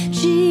rough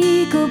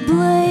cheek, a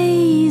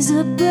blaze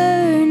of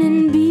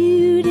burning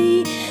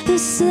beauty, the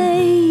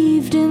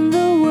saved and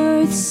the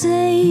worth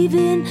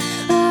saving,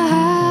 a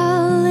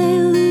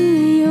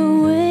hallelujah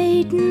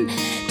waiting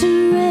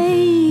to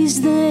raise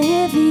the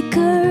heavy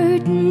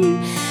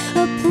curtain,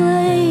 a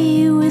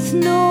play with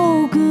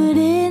no good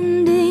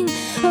ending,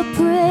 a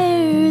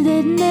prayer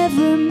that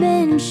never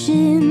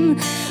mentioned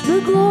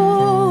the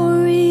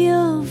glory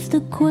of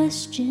the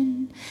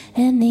question,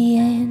 and the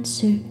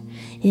answer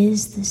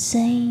is the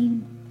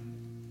same.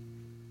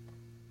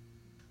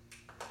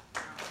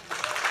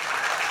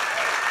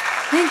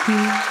 Thank you.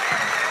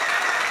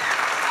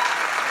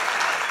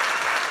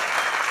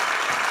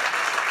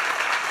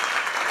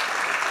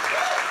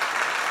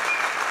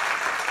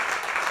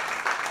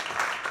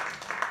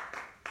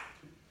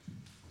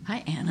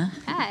 Hi, Anna.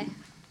 Hi.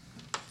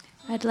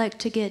 I'd like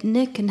to get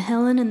Nick and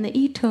Helen and the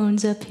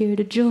eTones up here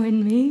to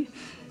join me.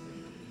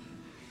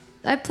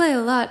 I play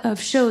a lot of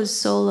shows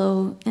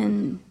solo,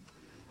 and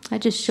I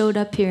just showed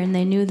up here and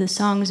they knew the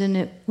songs, and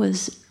it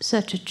was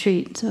such a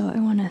treat, so I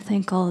want to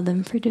thank all of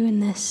them for doing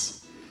this.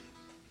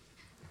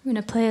 I'm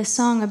going to play a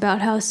song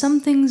about how some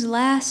things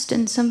last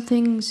and some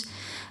things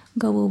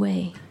go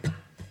away.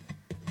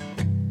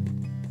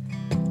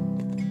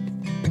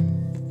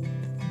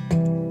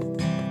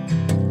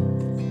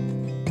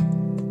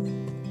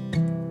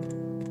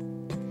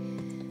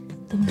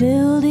 The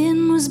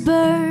building was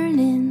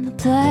burning, the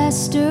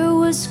plaster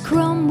was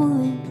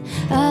crumbling.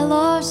 I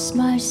lost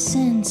my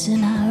sense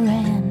and I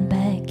ran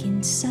back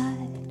inside.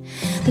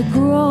 The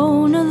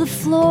groan of the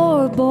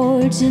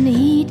floorboards and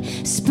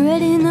heat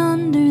spreading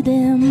under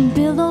them,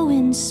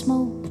 billowing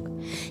smoke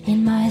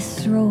in my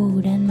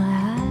throat and my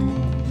eyes.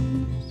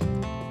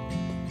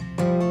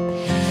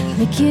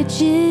 The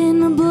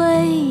kitchen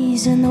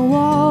ablaze and the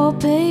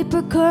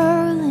wallpaper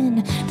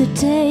curling, the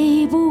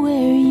table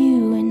where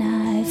you and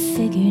I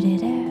figured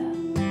it out.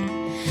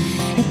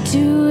 At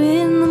 2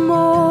 a.m,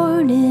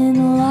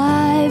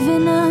 alive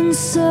and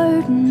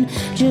uncertain,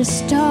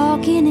 just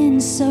talking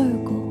in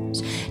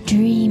circles,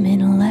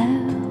 dreaming aloud.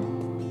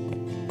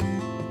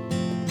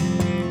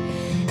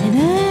 And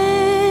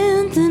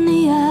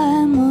Anthony,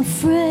 I'm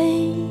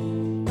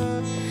afraid,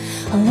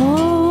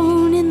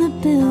 alone in the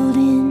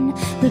building,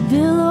 the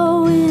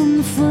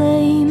billowing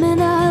flame,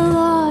 and I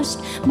lost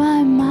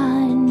my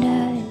mind,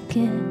 I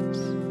guess.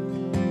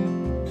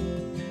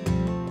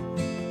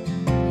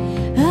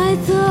 I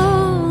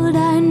thought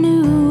I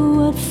knew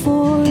what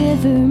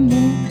forever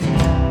meant.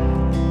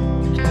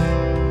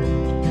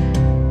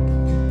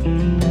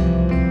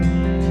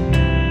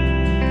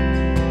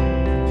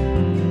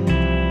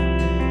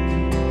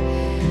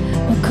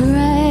 A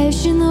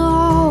crash in the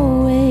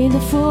hallway, the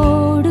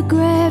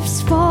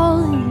photographs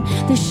falling,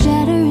 the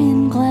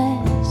shattering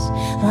glass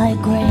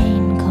like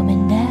rain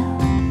coming down.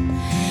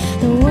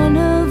 The one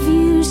of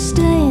you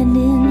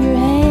standing, your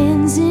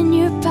hands in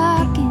your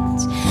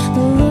pockets,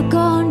 the look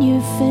on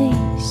your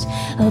face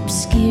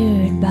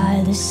obscured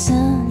by the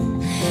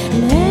sun.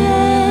 And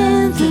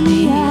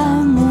Anthony,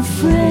 I'm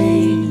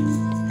afraid,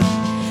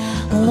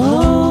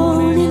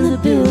 alone in the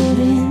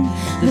building,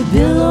 the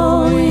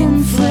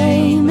billowing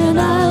flame, and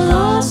I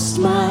lost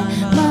my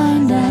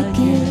mind, I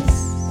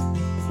guess.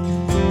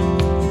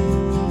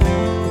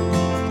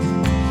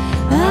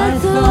 I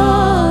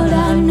thought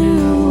I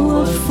knew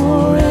what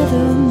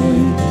forever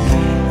meant.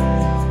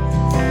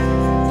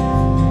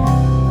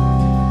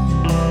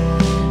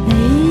 The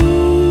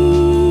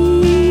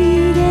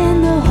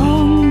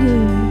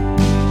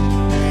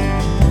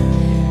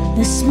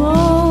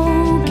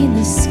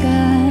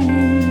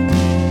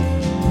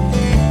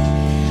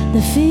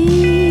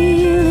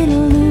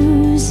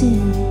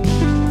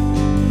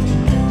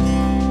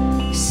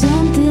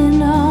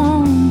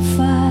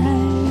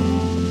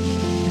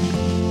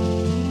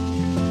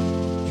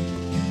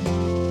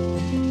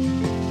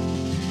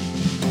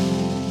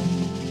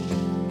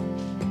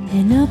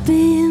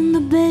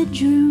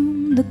strange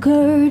room, the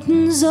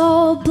curtains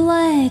all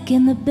black,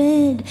 and the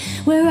bed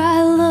where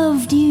I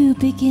loved you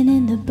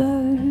beginning to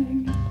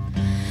burn.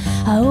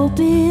 I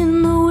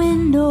open the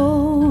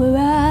window where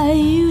I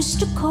used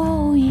to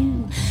call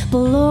you.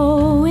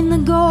 Below in the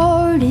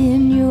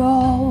garden, you're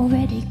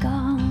already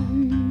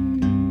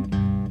gone.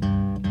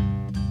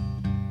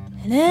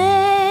 And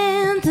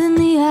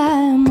Anthony,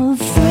 I'm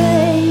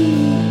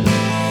afraid.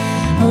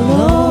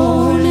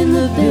 Alone in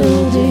the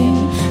building,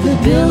 the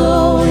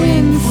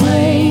billowing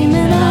flame,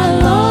 and I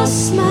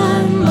lost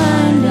my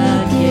mind,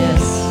 I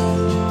guess.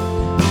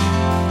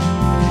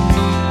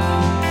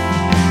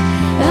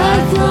 I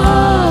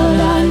thought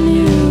I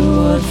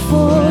knew what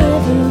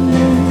forever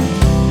meant.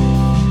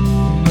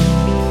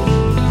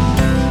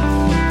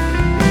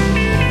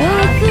 I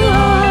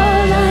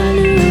thought I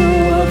knew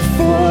what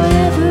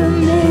forever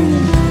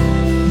meant.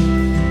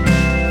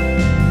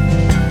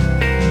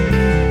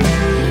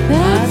 I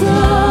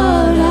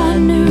thought I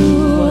knew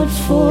what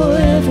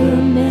forever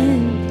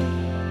meant.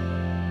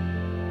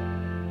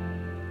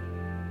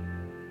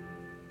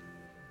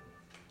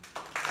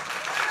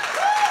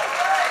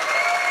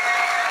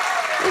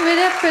 Give it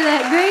up for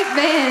that great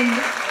band.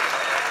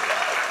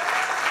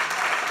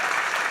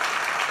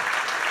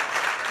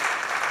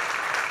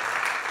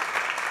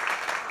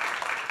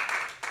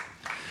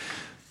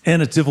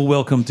 Anna Tivel,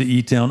 welcome to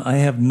eTown. I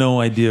have no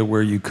idea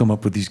where you come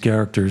up with these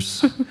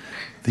characters.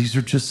 These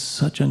are just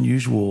such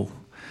unusual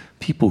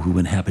people who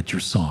inhabit your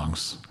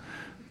songs.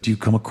 Do you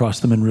come across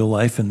them in real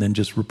life and then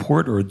just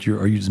report, or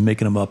are you just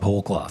making them up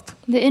whole cloth?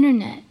 The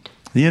internet.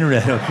 The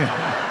internet, okay.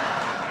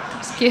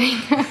 Just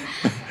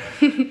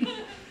kidding.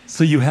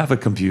 So you have a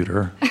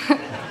computer.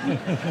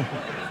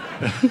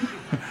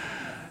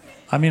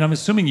 I mean, I'm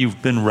assuming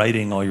you've been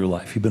writing all your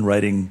life. You've been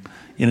writing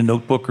in a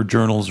notebook or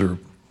journals or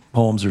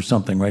poems or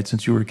something, right?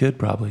 Since you were a kid,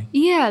 probably.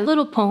 Yeah,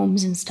 little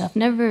poems and stuff.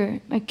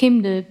 I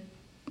came to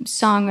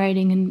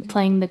songwriting and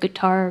playing the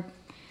guitar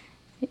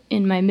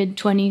in my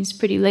mid-20s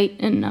pretty late.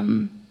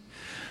 And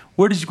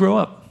Where did you grow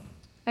up?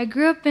 I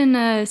grew up in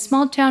a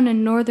small town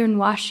in northern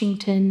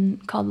Washington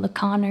called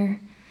LaConner,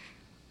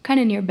 kind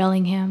of near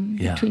Bellingham,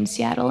 Yeah. between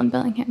Seattle and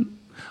Bellingham.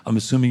 I'm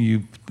assuming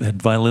you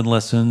had violin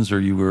lessons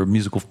or you were a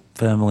musical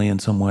family in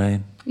some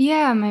way.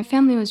 Yeah, my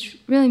family was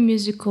really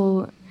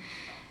musical.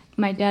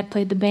 My dad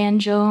played the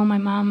banjo, my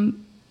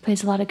mom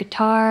plays a lot of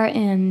guitar,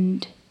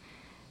 and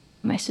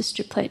my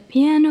sister played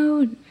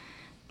piano.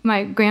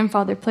 My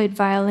grandfather played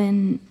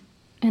violin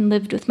and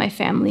lived with my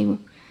family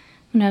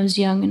when I was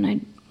young, and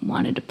I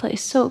wanted to play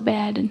so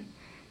bad. And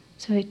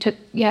so I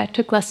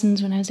took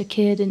lessons when I was a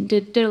kid and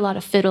did a lot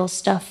of fiddle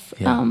stuff,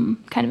 Yeah.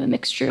 kind of a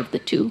mixture of the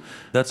two.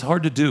 That's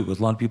hard to do. A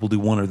lot of people do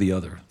one or the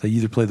other. They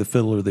either play the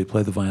fiddle or they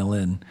play the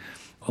violin.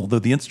 Although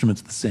the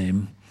instrument's the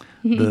same,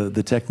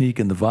 the technique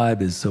and the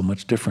vibe is so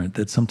much different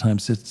that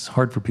sometimes it's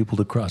hard for people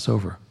to cross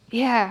over.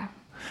 Yeah.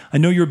 I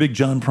know you're a big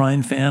John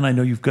Prine fan. I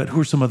know you've got, who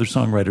are some other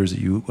songwriters that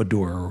you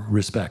adore or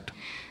respect?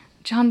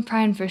 John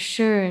Prine for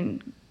sure,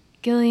 and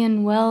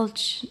Gillian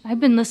Welch. I've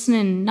been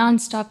listening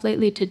nonstop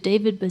lately to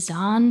David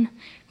Bazan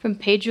from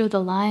Pedro the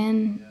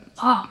Lion.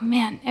 Oh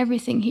man,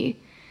 everything he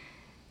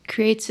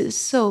creates is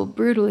so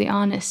brutally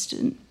honest.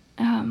 And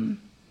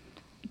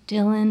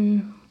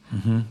Dylan,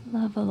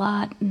 love a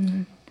lot,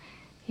 and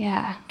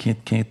yeah.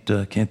 Can't beat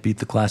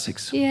the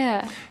classics.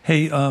 Yeah.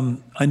 Hey,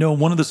 I know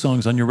one of the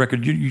songs on your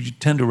record, you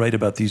tend to write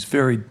about these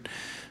very,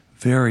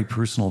 very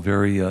personal,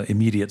 very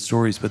immediate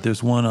stories, but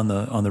there's one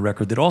on the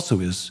record that also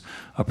is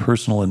a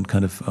personal and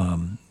kind of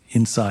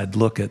inside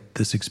look at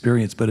this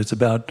experience, but it's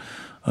about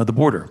the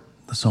border,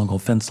 the song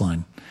called Fence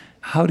Line.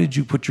 How did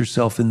you put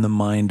yourself in the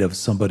mind of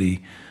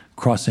somebody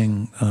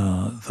crossing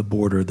the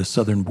border, the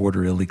southern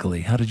border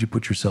illegally? How did you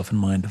put yourself in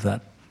mind of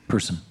that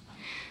person?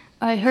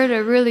 I heard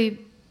a really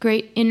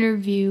great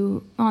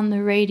interview on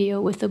the radio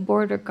with a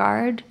border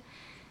guard,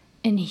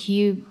 and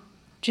he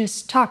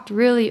just talked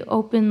really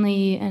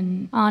openly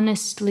and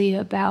honestly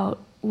about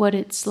what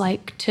it's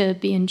like to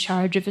be in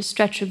charge of a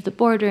stretch of the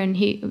border. And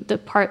the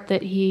part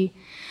that he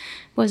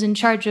was in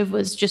charge of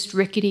was just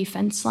rickety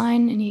fence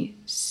line, and he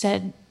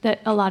said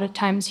that a lot of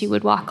times he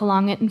would walk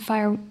along it and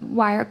fire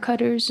wire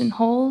cutters in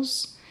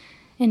holes.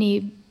 And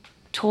he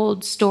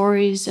told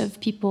stories of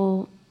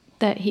people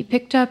that he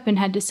picked up and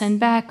had to send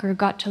back or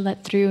got to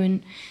let through,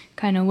 and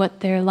kind of what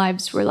their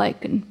lives were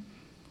like. And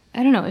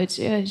I don't know, it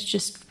was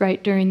just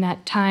right during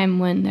that time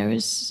when there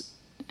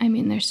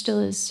still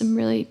is some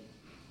really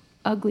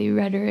ugly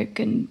rhetoric,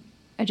 and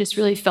I just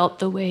really felt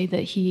the way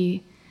that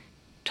he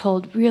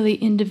told really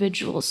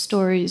individual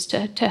stories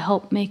to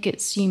help make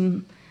it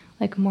seem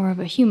like more of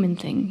a human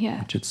thing.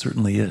 Yeah. Which it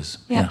certainly is.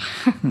 Yeah.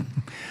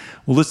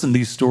 Well, listen,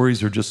 these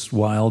stories are just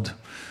wild.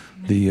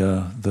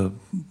 The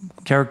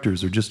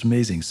characters are just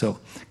amazing. So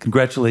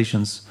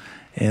congratulations.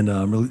 And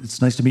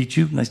it's nice to meet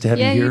you. Nice to have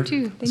you here. Yeah, you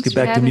too. Let's Thanks get for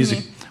back to having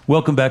music. me.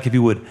 Welcome back, if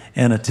you would,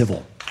 Anna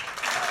Tivel.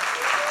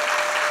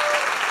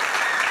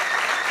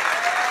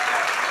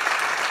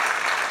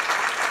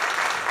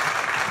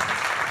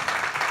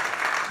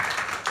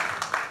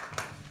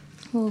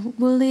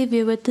 We'll leave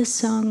you with this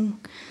song.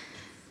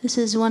 This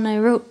is one I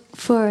wrote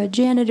for a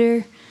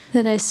janitor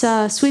that I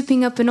saw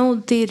sweeping up an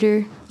old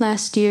theater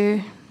last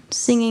year,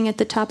 singing at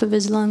the top of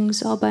his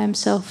lungs all by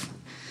himself.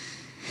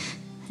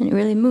 And it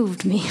really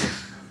moved me.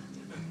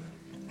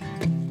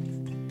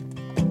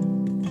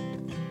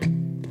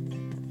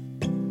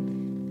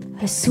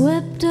 I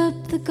swept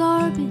up the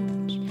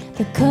garbage,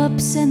 the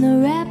cups and the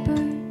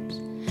wrappers.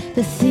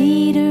 The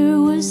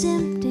theater was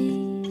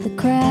empty, the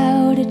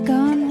crowd had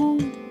gone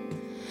home.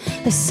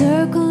 A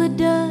circle of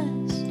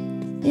dust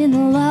in the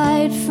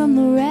light from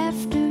the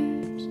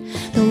rafters,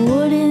 the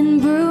wooden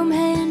broom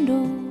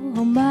handle,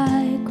 a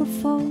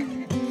microphone.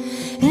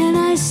 And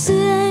I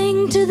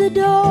sang to the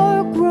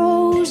dark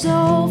rose,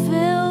 all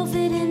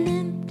velvet and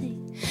empty,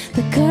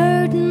 the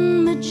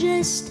curtain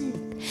majestic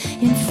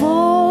in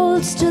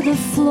folds to the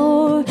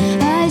floor.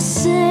 I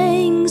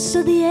sang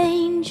so the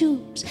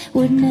angels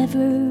would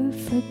never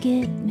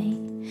forget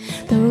me,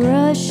 the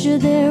rush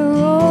of their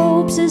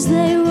robes as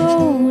they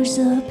rose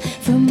up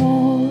for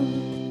more.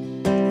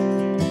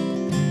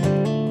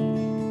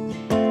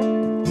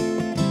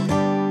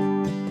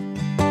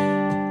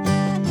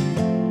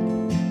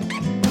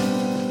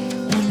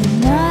 And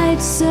the night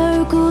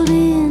circled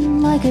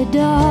in like a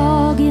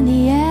dog in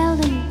the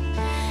alley,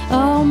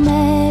 all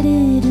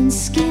matted and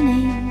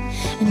skinny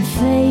and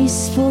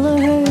face full of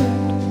hurt.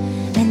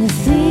 And the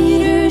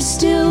theater's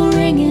still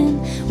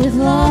ringing with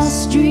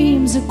lost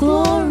dreams of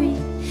glory,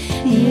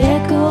 the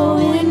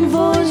echoing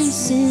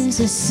voices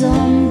of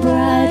some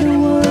brighter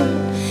world.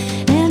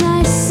 And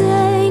I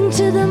sang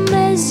to the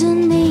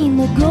mezzanine,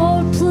 the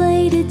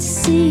gold-plated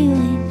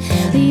ceiling,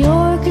 the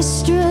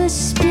orchestra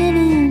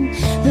spinning,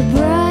 the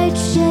bright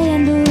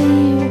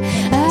chandelier.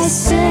 I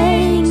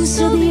sang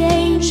so the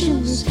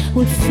angels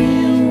would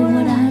feel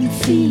what I'm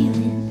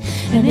feeling,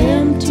 an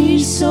empty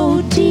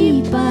so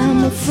deep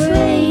I'm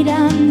afraid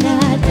I'm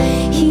not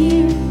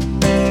here.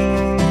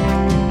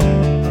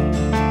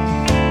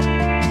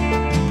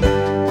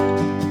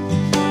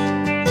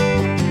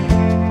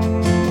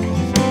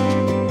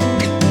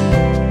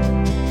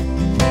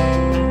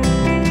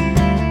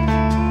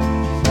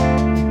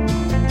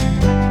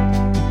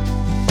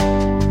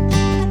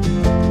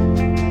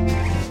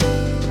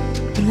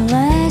 And the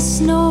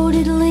last note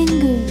had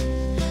lingered,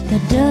 the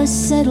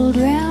dust settled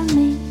round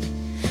me,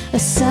 a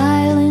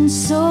silence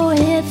so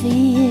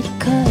heavy it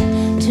cut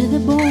to the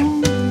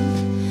bone.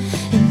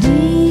 And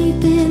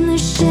deep in the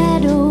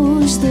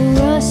shadows, the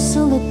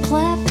rustle of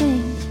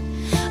clapping,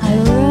 I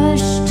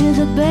rushed to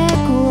the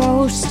back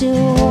row,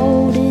 still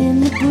holding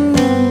the broom.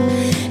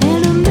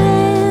 And a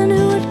man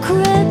who had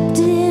crept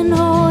in,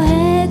 all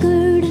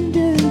haggard and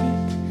dirty,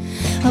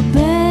 a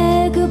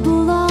bag of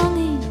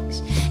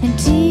belongings and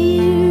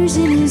tears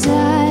in his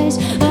eyes.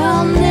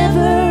 I'll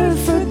never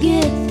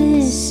forget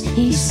this,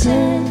 he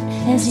said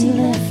as he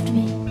left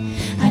me.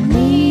 I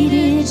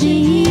needed to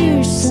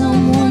hear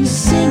someone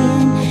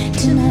singing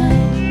tonight.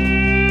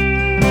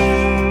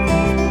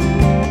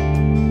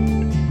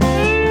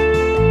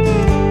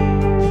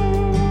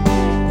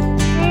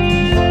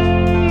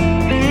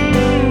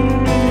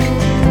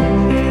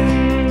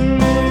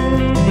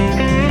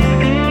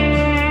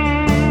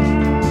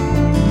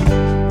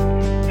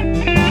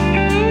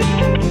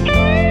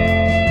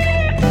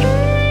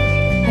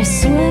 I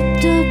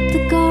swept up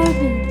the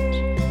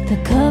garbage, the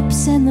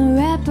cups and the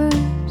wrappers.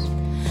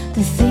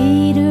 The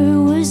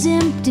theater was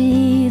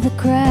empty, the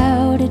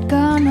crowd had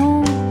gone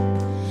home.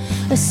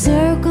 A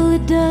circle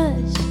of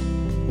dust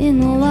in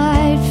the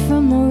light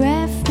from the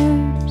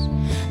rafters,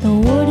 the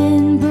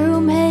wooden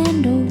broom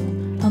handle,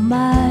 a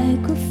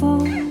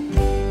microphone.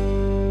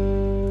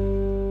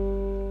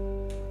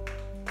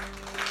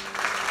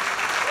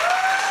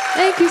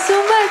 Thank you so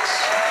much.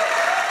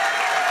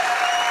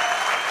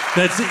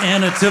 That's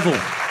Anna Tivel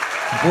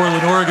from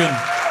Portland, Oregon.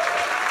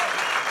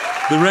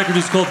 The record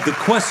is called The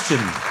Question,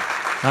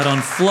 out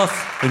on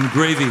Fluff and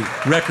Gravy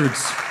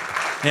Records.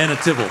 Anna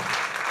Tivel.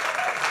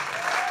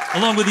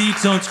 Along with the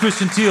eTones,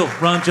 Christian Teal,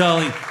 Ron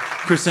Jolly,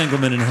 Chris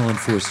Engelman, and Helen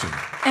Forster.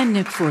 And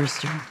Nick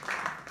Forster.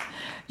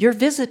 Your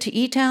visit to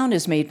eTown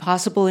is made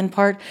possible in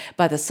part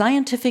by the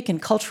Scientific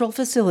and Cultural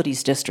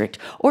Facilities District,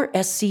 or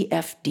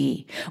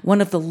SCFD,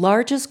 one of the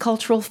largest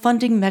cultural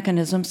funding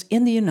mechanisms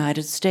in the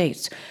United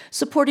States,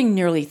 supporting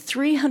nearly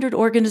 300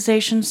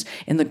 organizations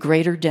in the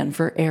greater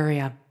Denver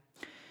area.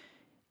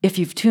 If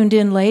you've tuned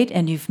in late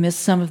and you've missed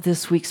some of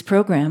this week's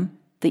program,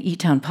 the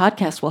eTown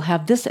podcast will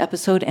have this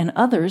episode and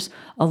others,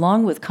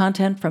 along with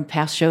content from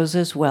past shows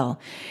as well.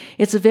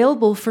 It's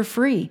available for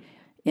free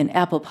in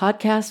Apple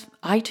Podcasts,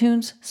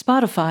 iTunes,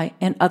 Spotify,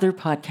 and other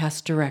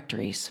podcast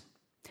directories.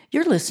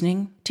 You're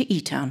listening to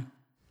eTown.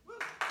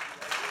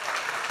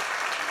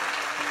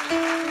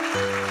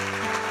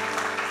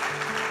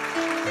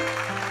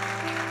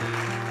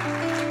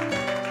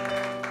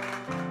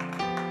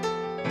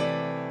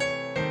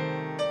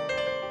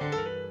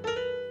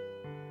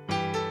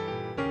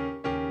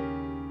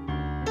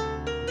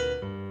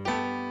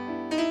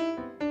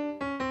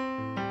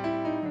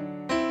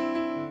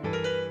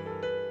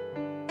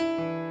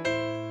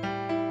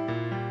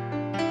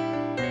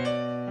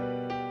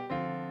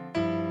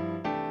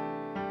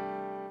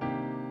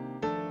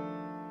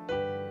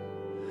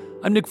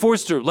 I'm Nick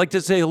Forster. I'd like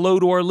to say hello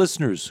to our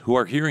listeners who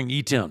are hearing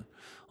eTown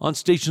on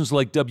stations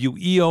like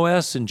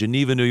WEOS in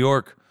Geneva, New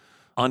York,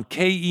 on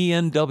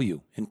KENW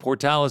in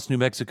Portales, New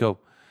Mexico,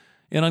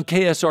 and on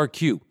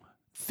KSRQ,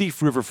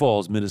 Thief River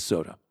Falls,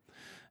 Minnesota.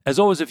 As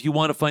always, if you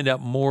want to find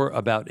out more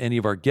about any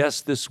of our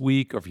guests this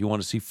week, or if you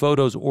want to see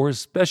photos or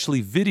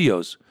especially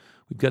videos,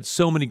 we've got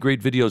so many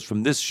great videos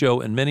from this show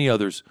and many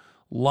others.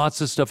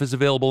 Lots of stuff is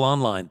available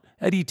online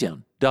at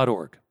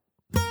eTown.org.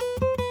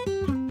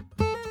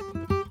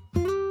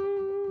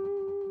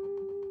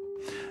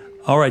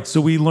 All right, so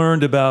we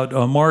learned about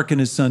Mark and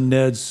his son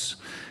Ned's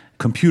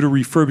computer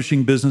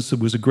refurbishing business. It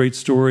was a great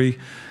story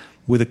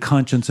with a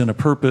conscience and a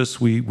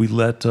purpose. We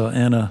let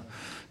Anna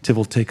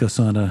Tivel take us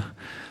on a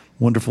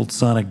wonderful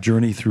sonic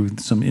journey through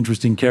some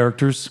interesting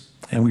characters.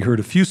 And we heard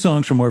a few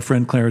songs from our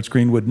friend Clarence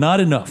Greenwood. Not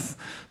enough.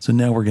 So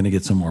now we're going to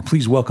get some more.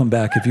 Please welcome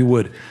back, if you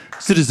would,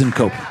 Citizen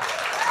Cope.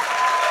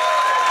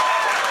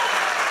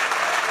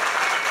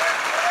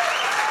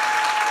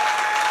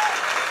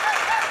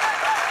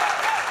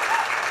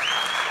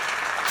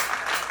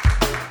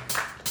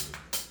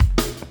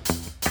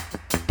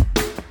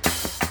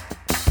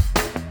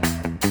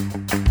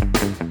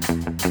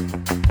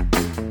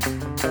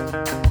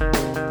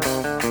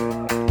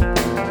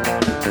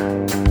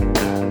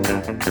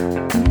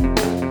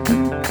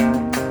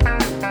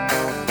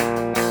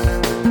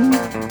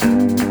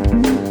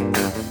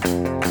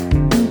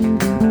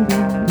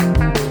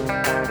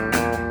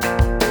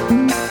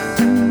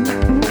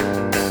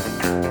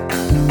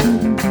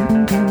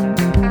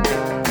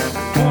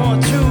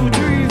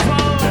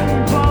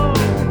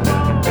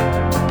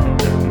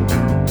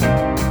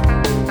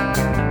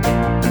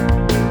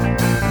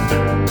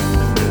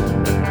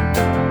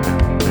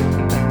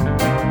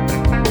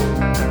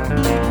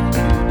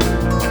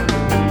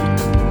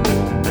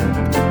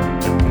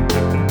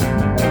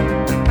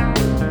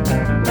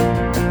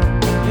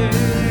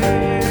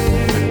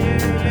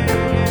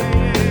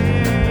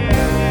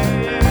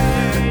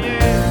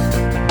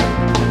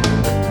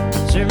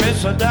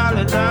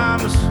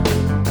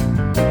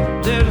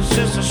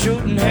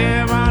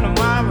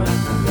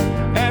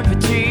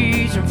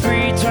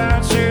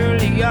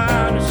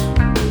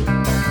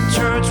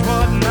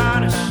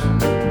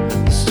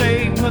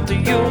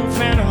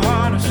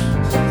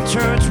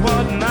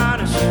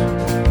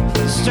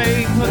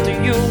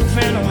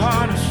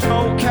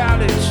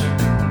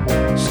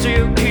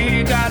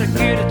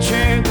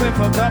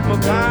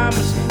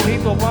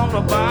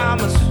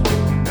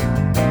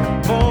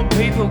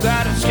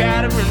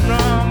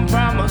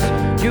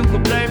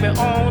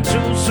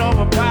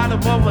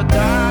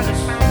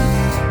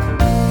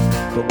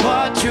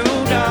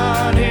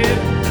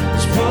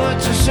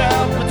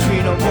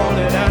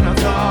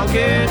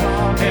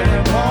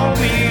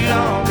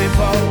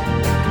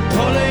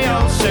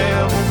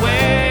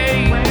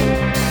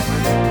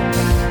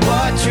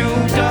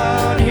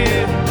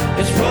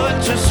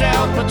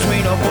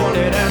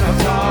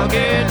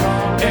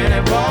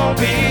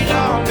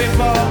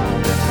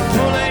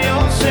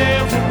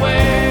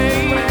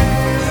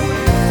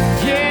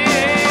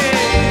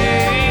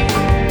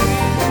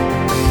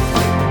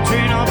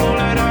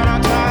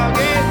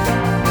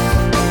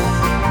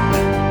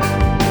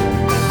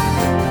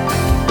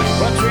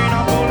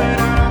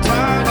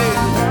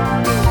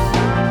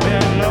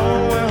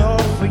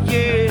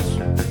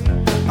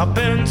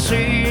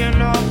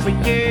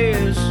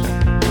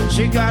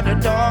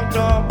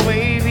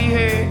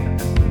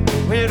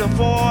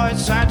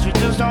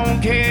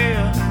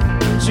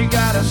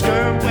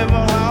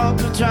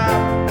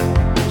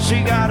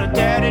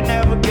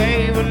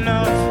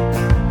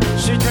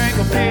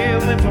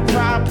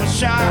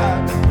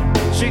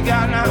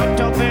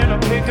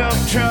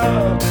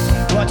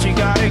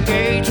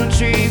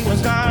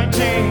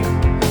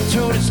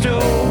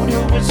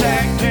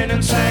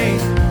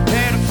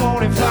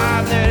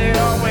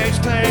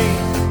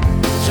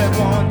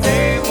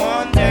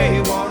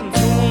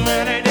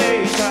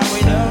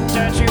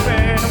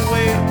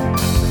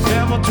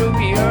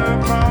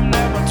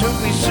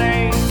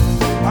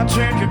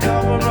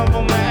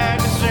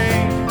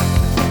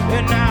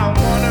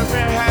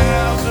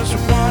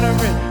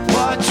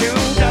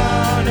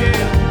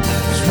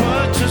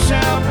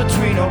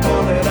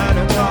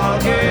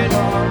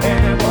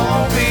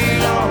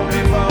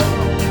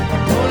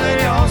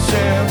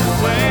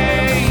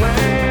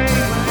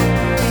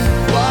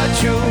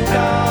 What you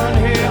done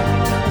here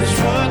is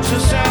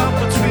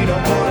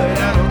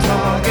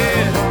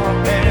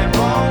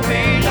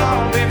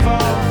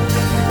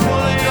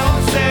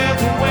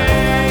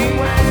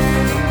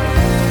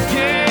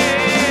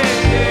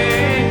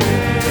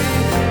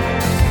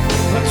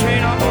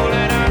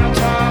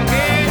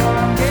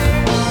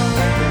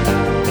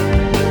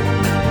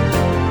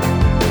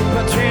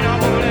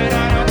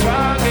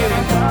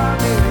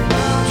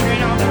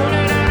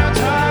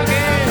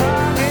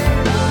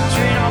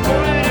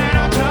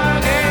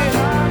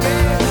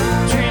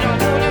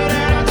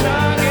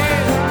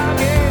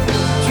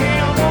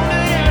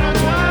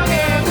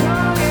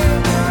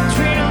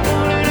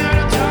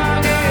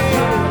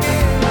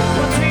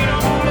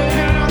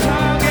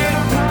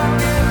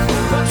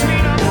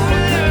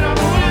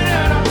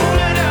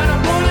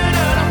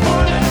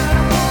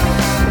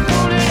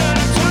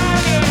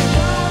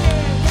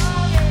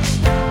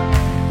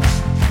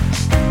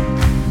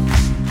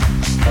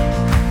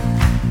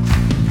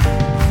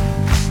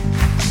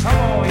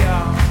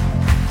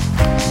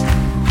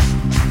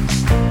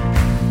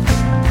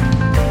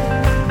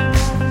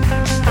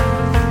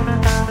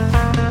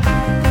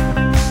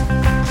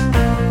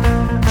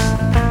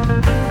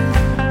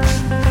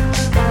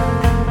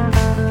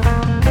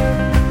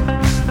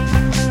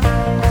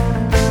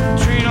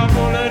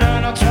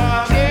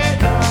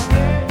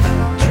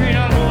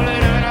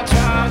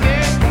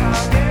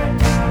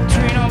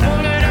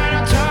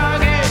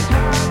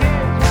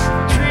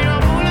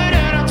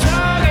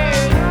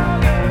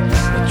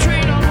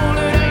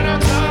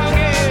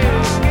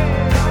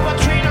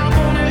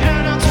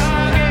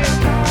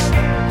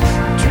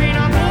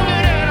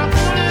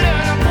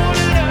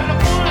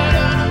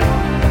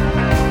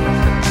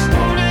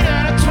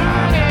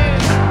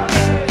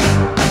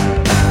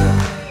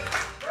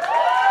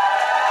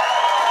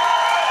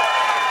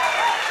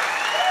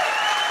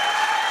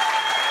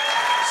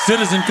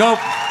Citizen Cope.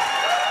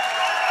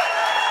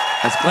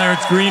 That's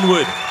Clarence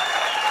Greenwood.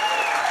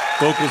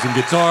 Vocals and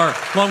guitar,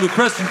 along with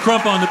Preston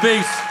Crump on the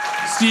bass,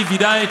 Steve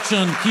Vidaic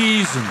on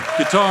keys and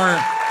guitar,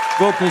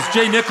 vocals,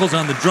 Jay Nichols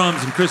on the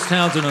drums, and Chris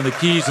Townsend on the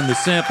keys and the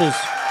samples.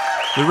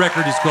 The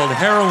record is called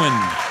Heroin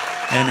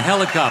and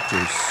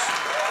Helicopters.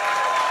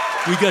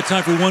 We got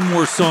time for one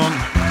more song.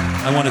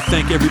 I want to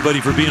thank everybody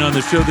for being on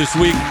the show this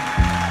week.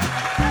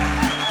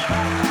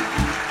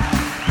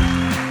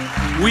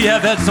 We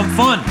have had some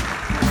fun.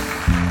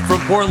 From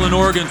Portland,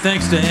 Oregon,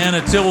 thanks to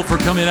Anna Tivel for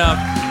coming out,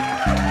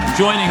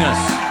 joining us.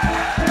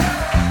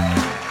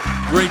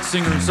 Great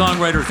singer and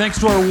songwriter. Thanks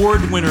to our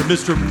award winner,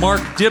 Mr.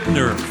 Mark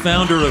Dibner,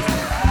 founder of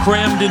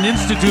Cramden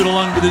Institute,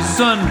 along with his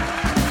son,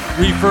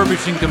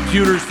 refurbishing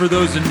computers for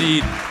those in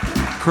need.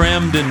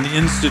 Cramden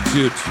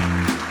Institute.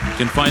 You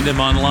can find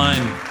them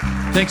online.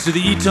 Thanks to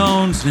the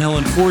eTones and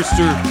Helen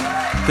Forster.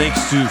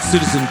 Thanks to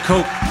Citizen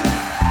Cope,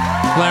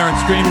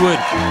 Clarence Greenwood,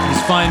 his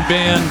fine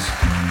band.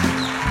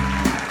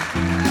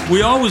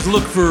 We always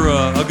look for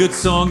a good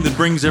song that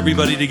brings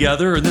everybody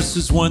together, and this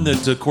is one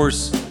that, of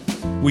course,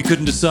 we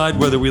couldn't decide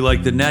whether we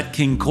liked the Nat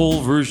King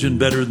Cole version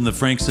better than the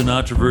Frank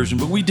Sinatra version,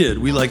 but we did.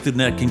 We liked the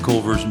Nat King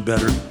Cole version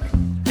better.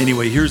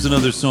 Anyway, here's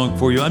another song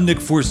for you. I'm Nick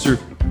Forster.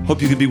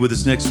 Hope you can be with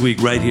us next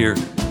week right here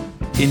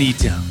in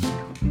eTown.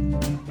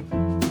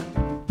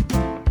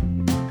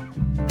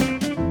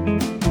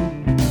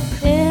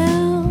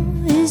 L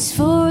is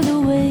for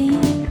the way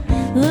you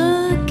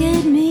look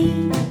at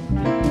me.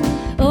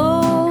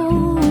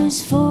 O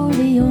is for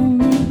the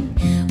only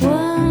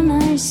one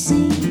I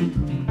see.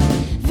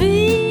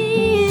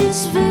 V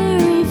is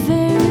very,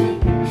 very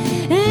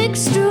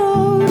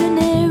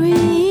extraordinary.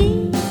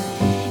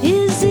 E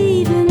is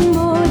even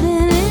more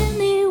than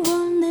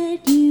anyone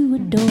that you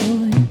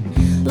adore.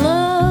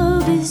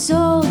 Love is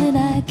all that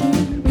I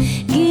can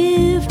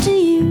give to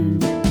you.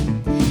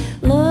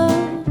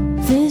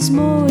 Love is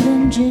more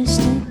than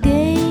just a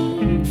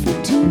game for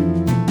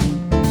two.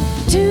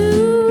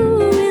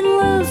 Two in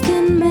love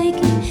can make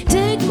it.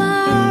 Take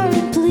my heart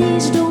and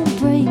please don't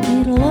break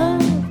it.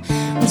 Love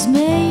was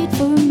made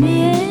for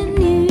me and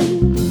you.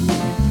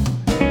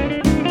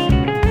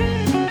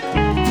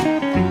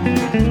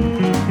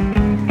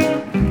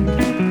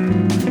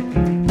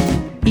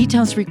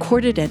 eTown's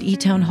recorded at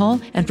eTown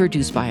Hall and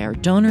produced by our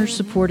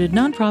donor-supported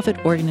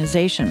nonprofit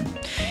organization.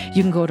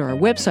 You can go to our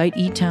website,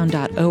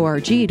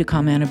 etown.org, to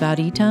comment about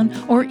eTown,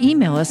 or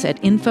email us at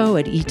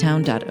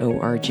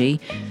info@etown.org.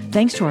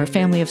 Thanks to our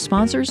family of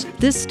sponsors,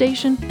 this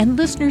station, and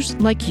listeners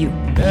like you.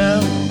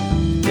 L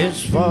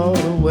is for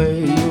the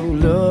way you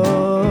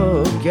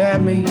look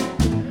at me.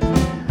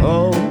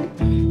 O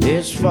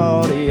is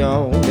for the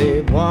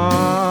only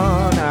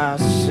one I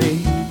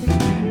see.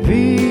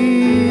 V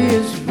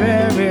is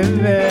very,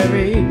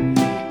 very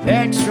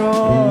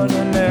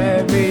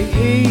extraordinary.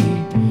 E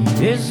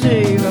is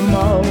even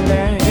more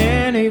than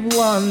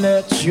anyone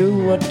that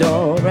you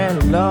adore.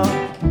 And love,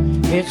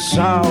 it's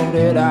all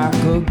that I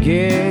could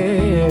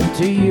give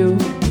to you.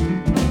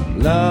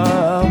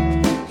 Love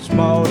is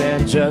more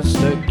than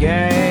just a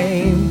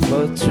game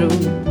for two.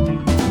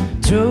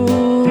 Two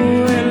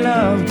in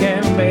love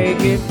can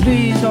make it.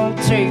 Please don't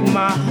take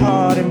my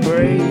heart and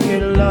break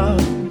it.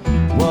 Love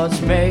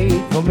was made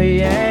for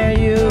me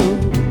and you.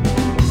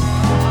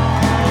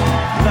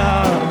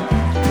 Love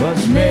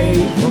was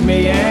made for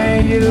me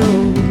and you.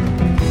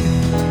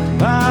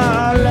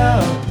 Our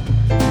love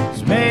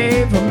was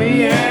made for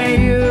me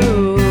and you.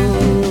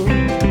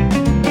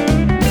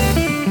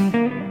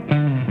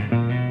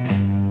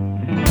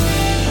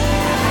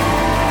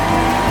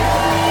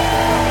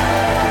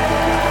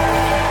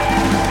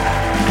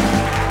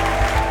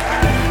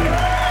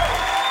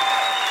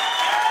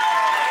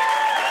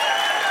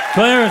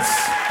 Clarence,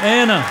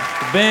 Anna,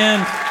 the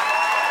band,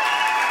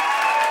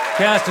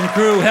 cast and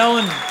crew,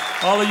 Helen,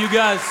 all of you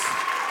guys.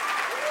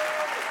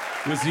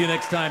 We'll see you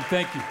next time.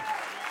 Thank you.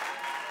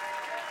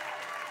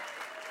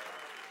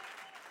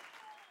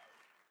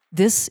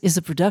 This is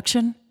a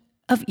production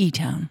of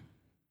eTown.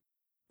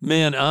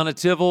 Man, Anna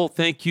Tivel,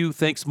 thank you.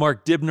 Thanks,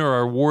 Mark Dibner,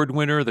 our award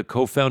winner, the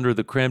co-founder of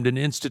the Cramden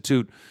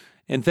Institute.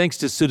 And thanks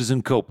to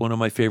Citizen Cope, one of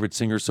my favorite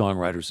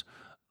singer-songwriters.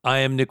 I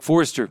am Nick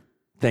Forster.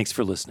 Thanks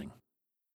for listening.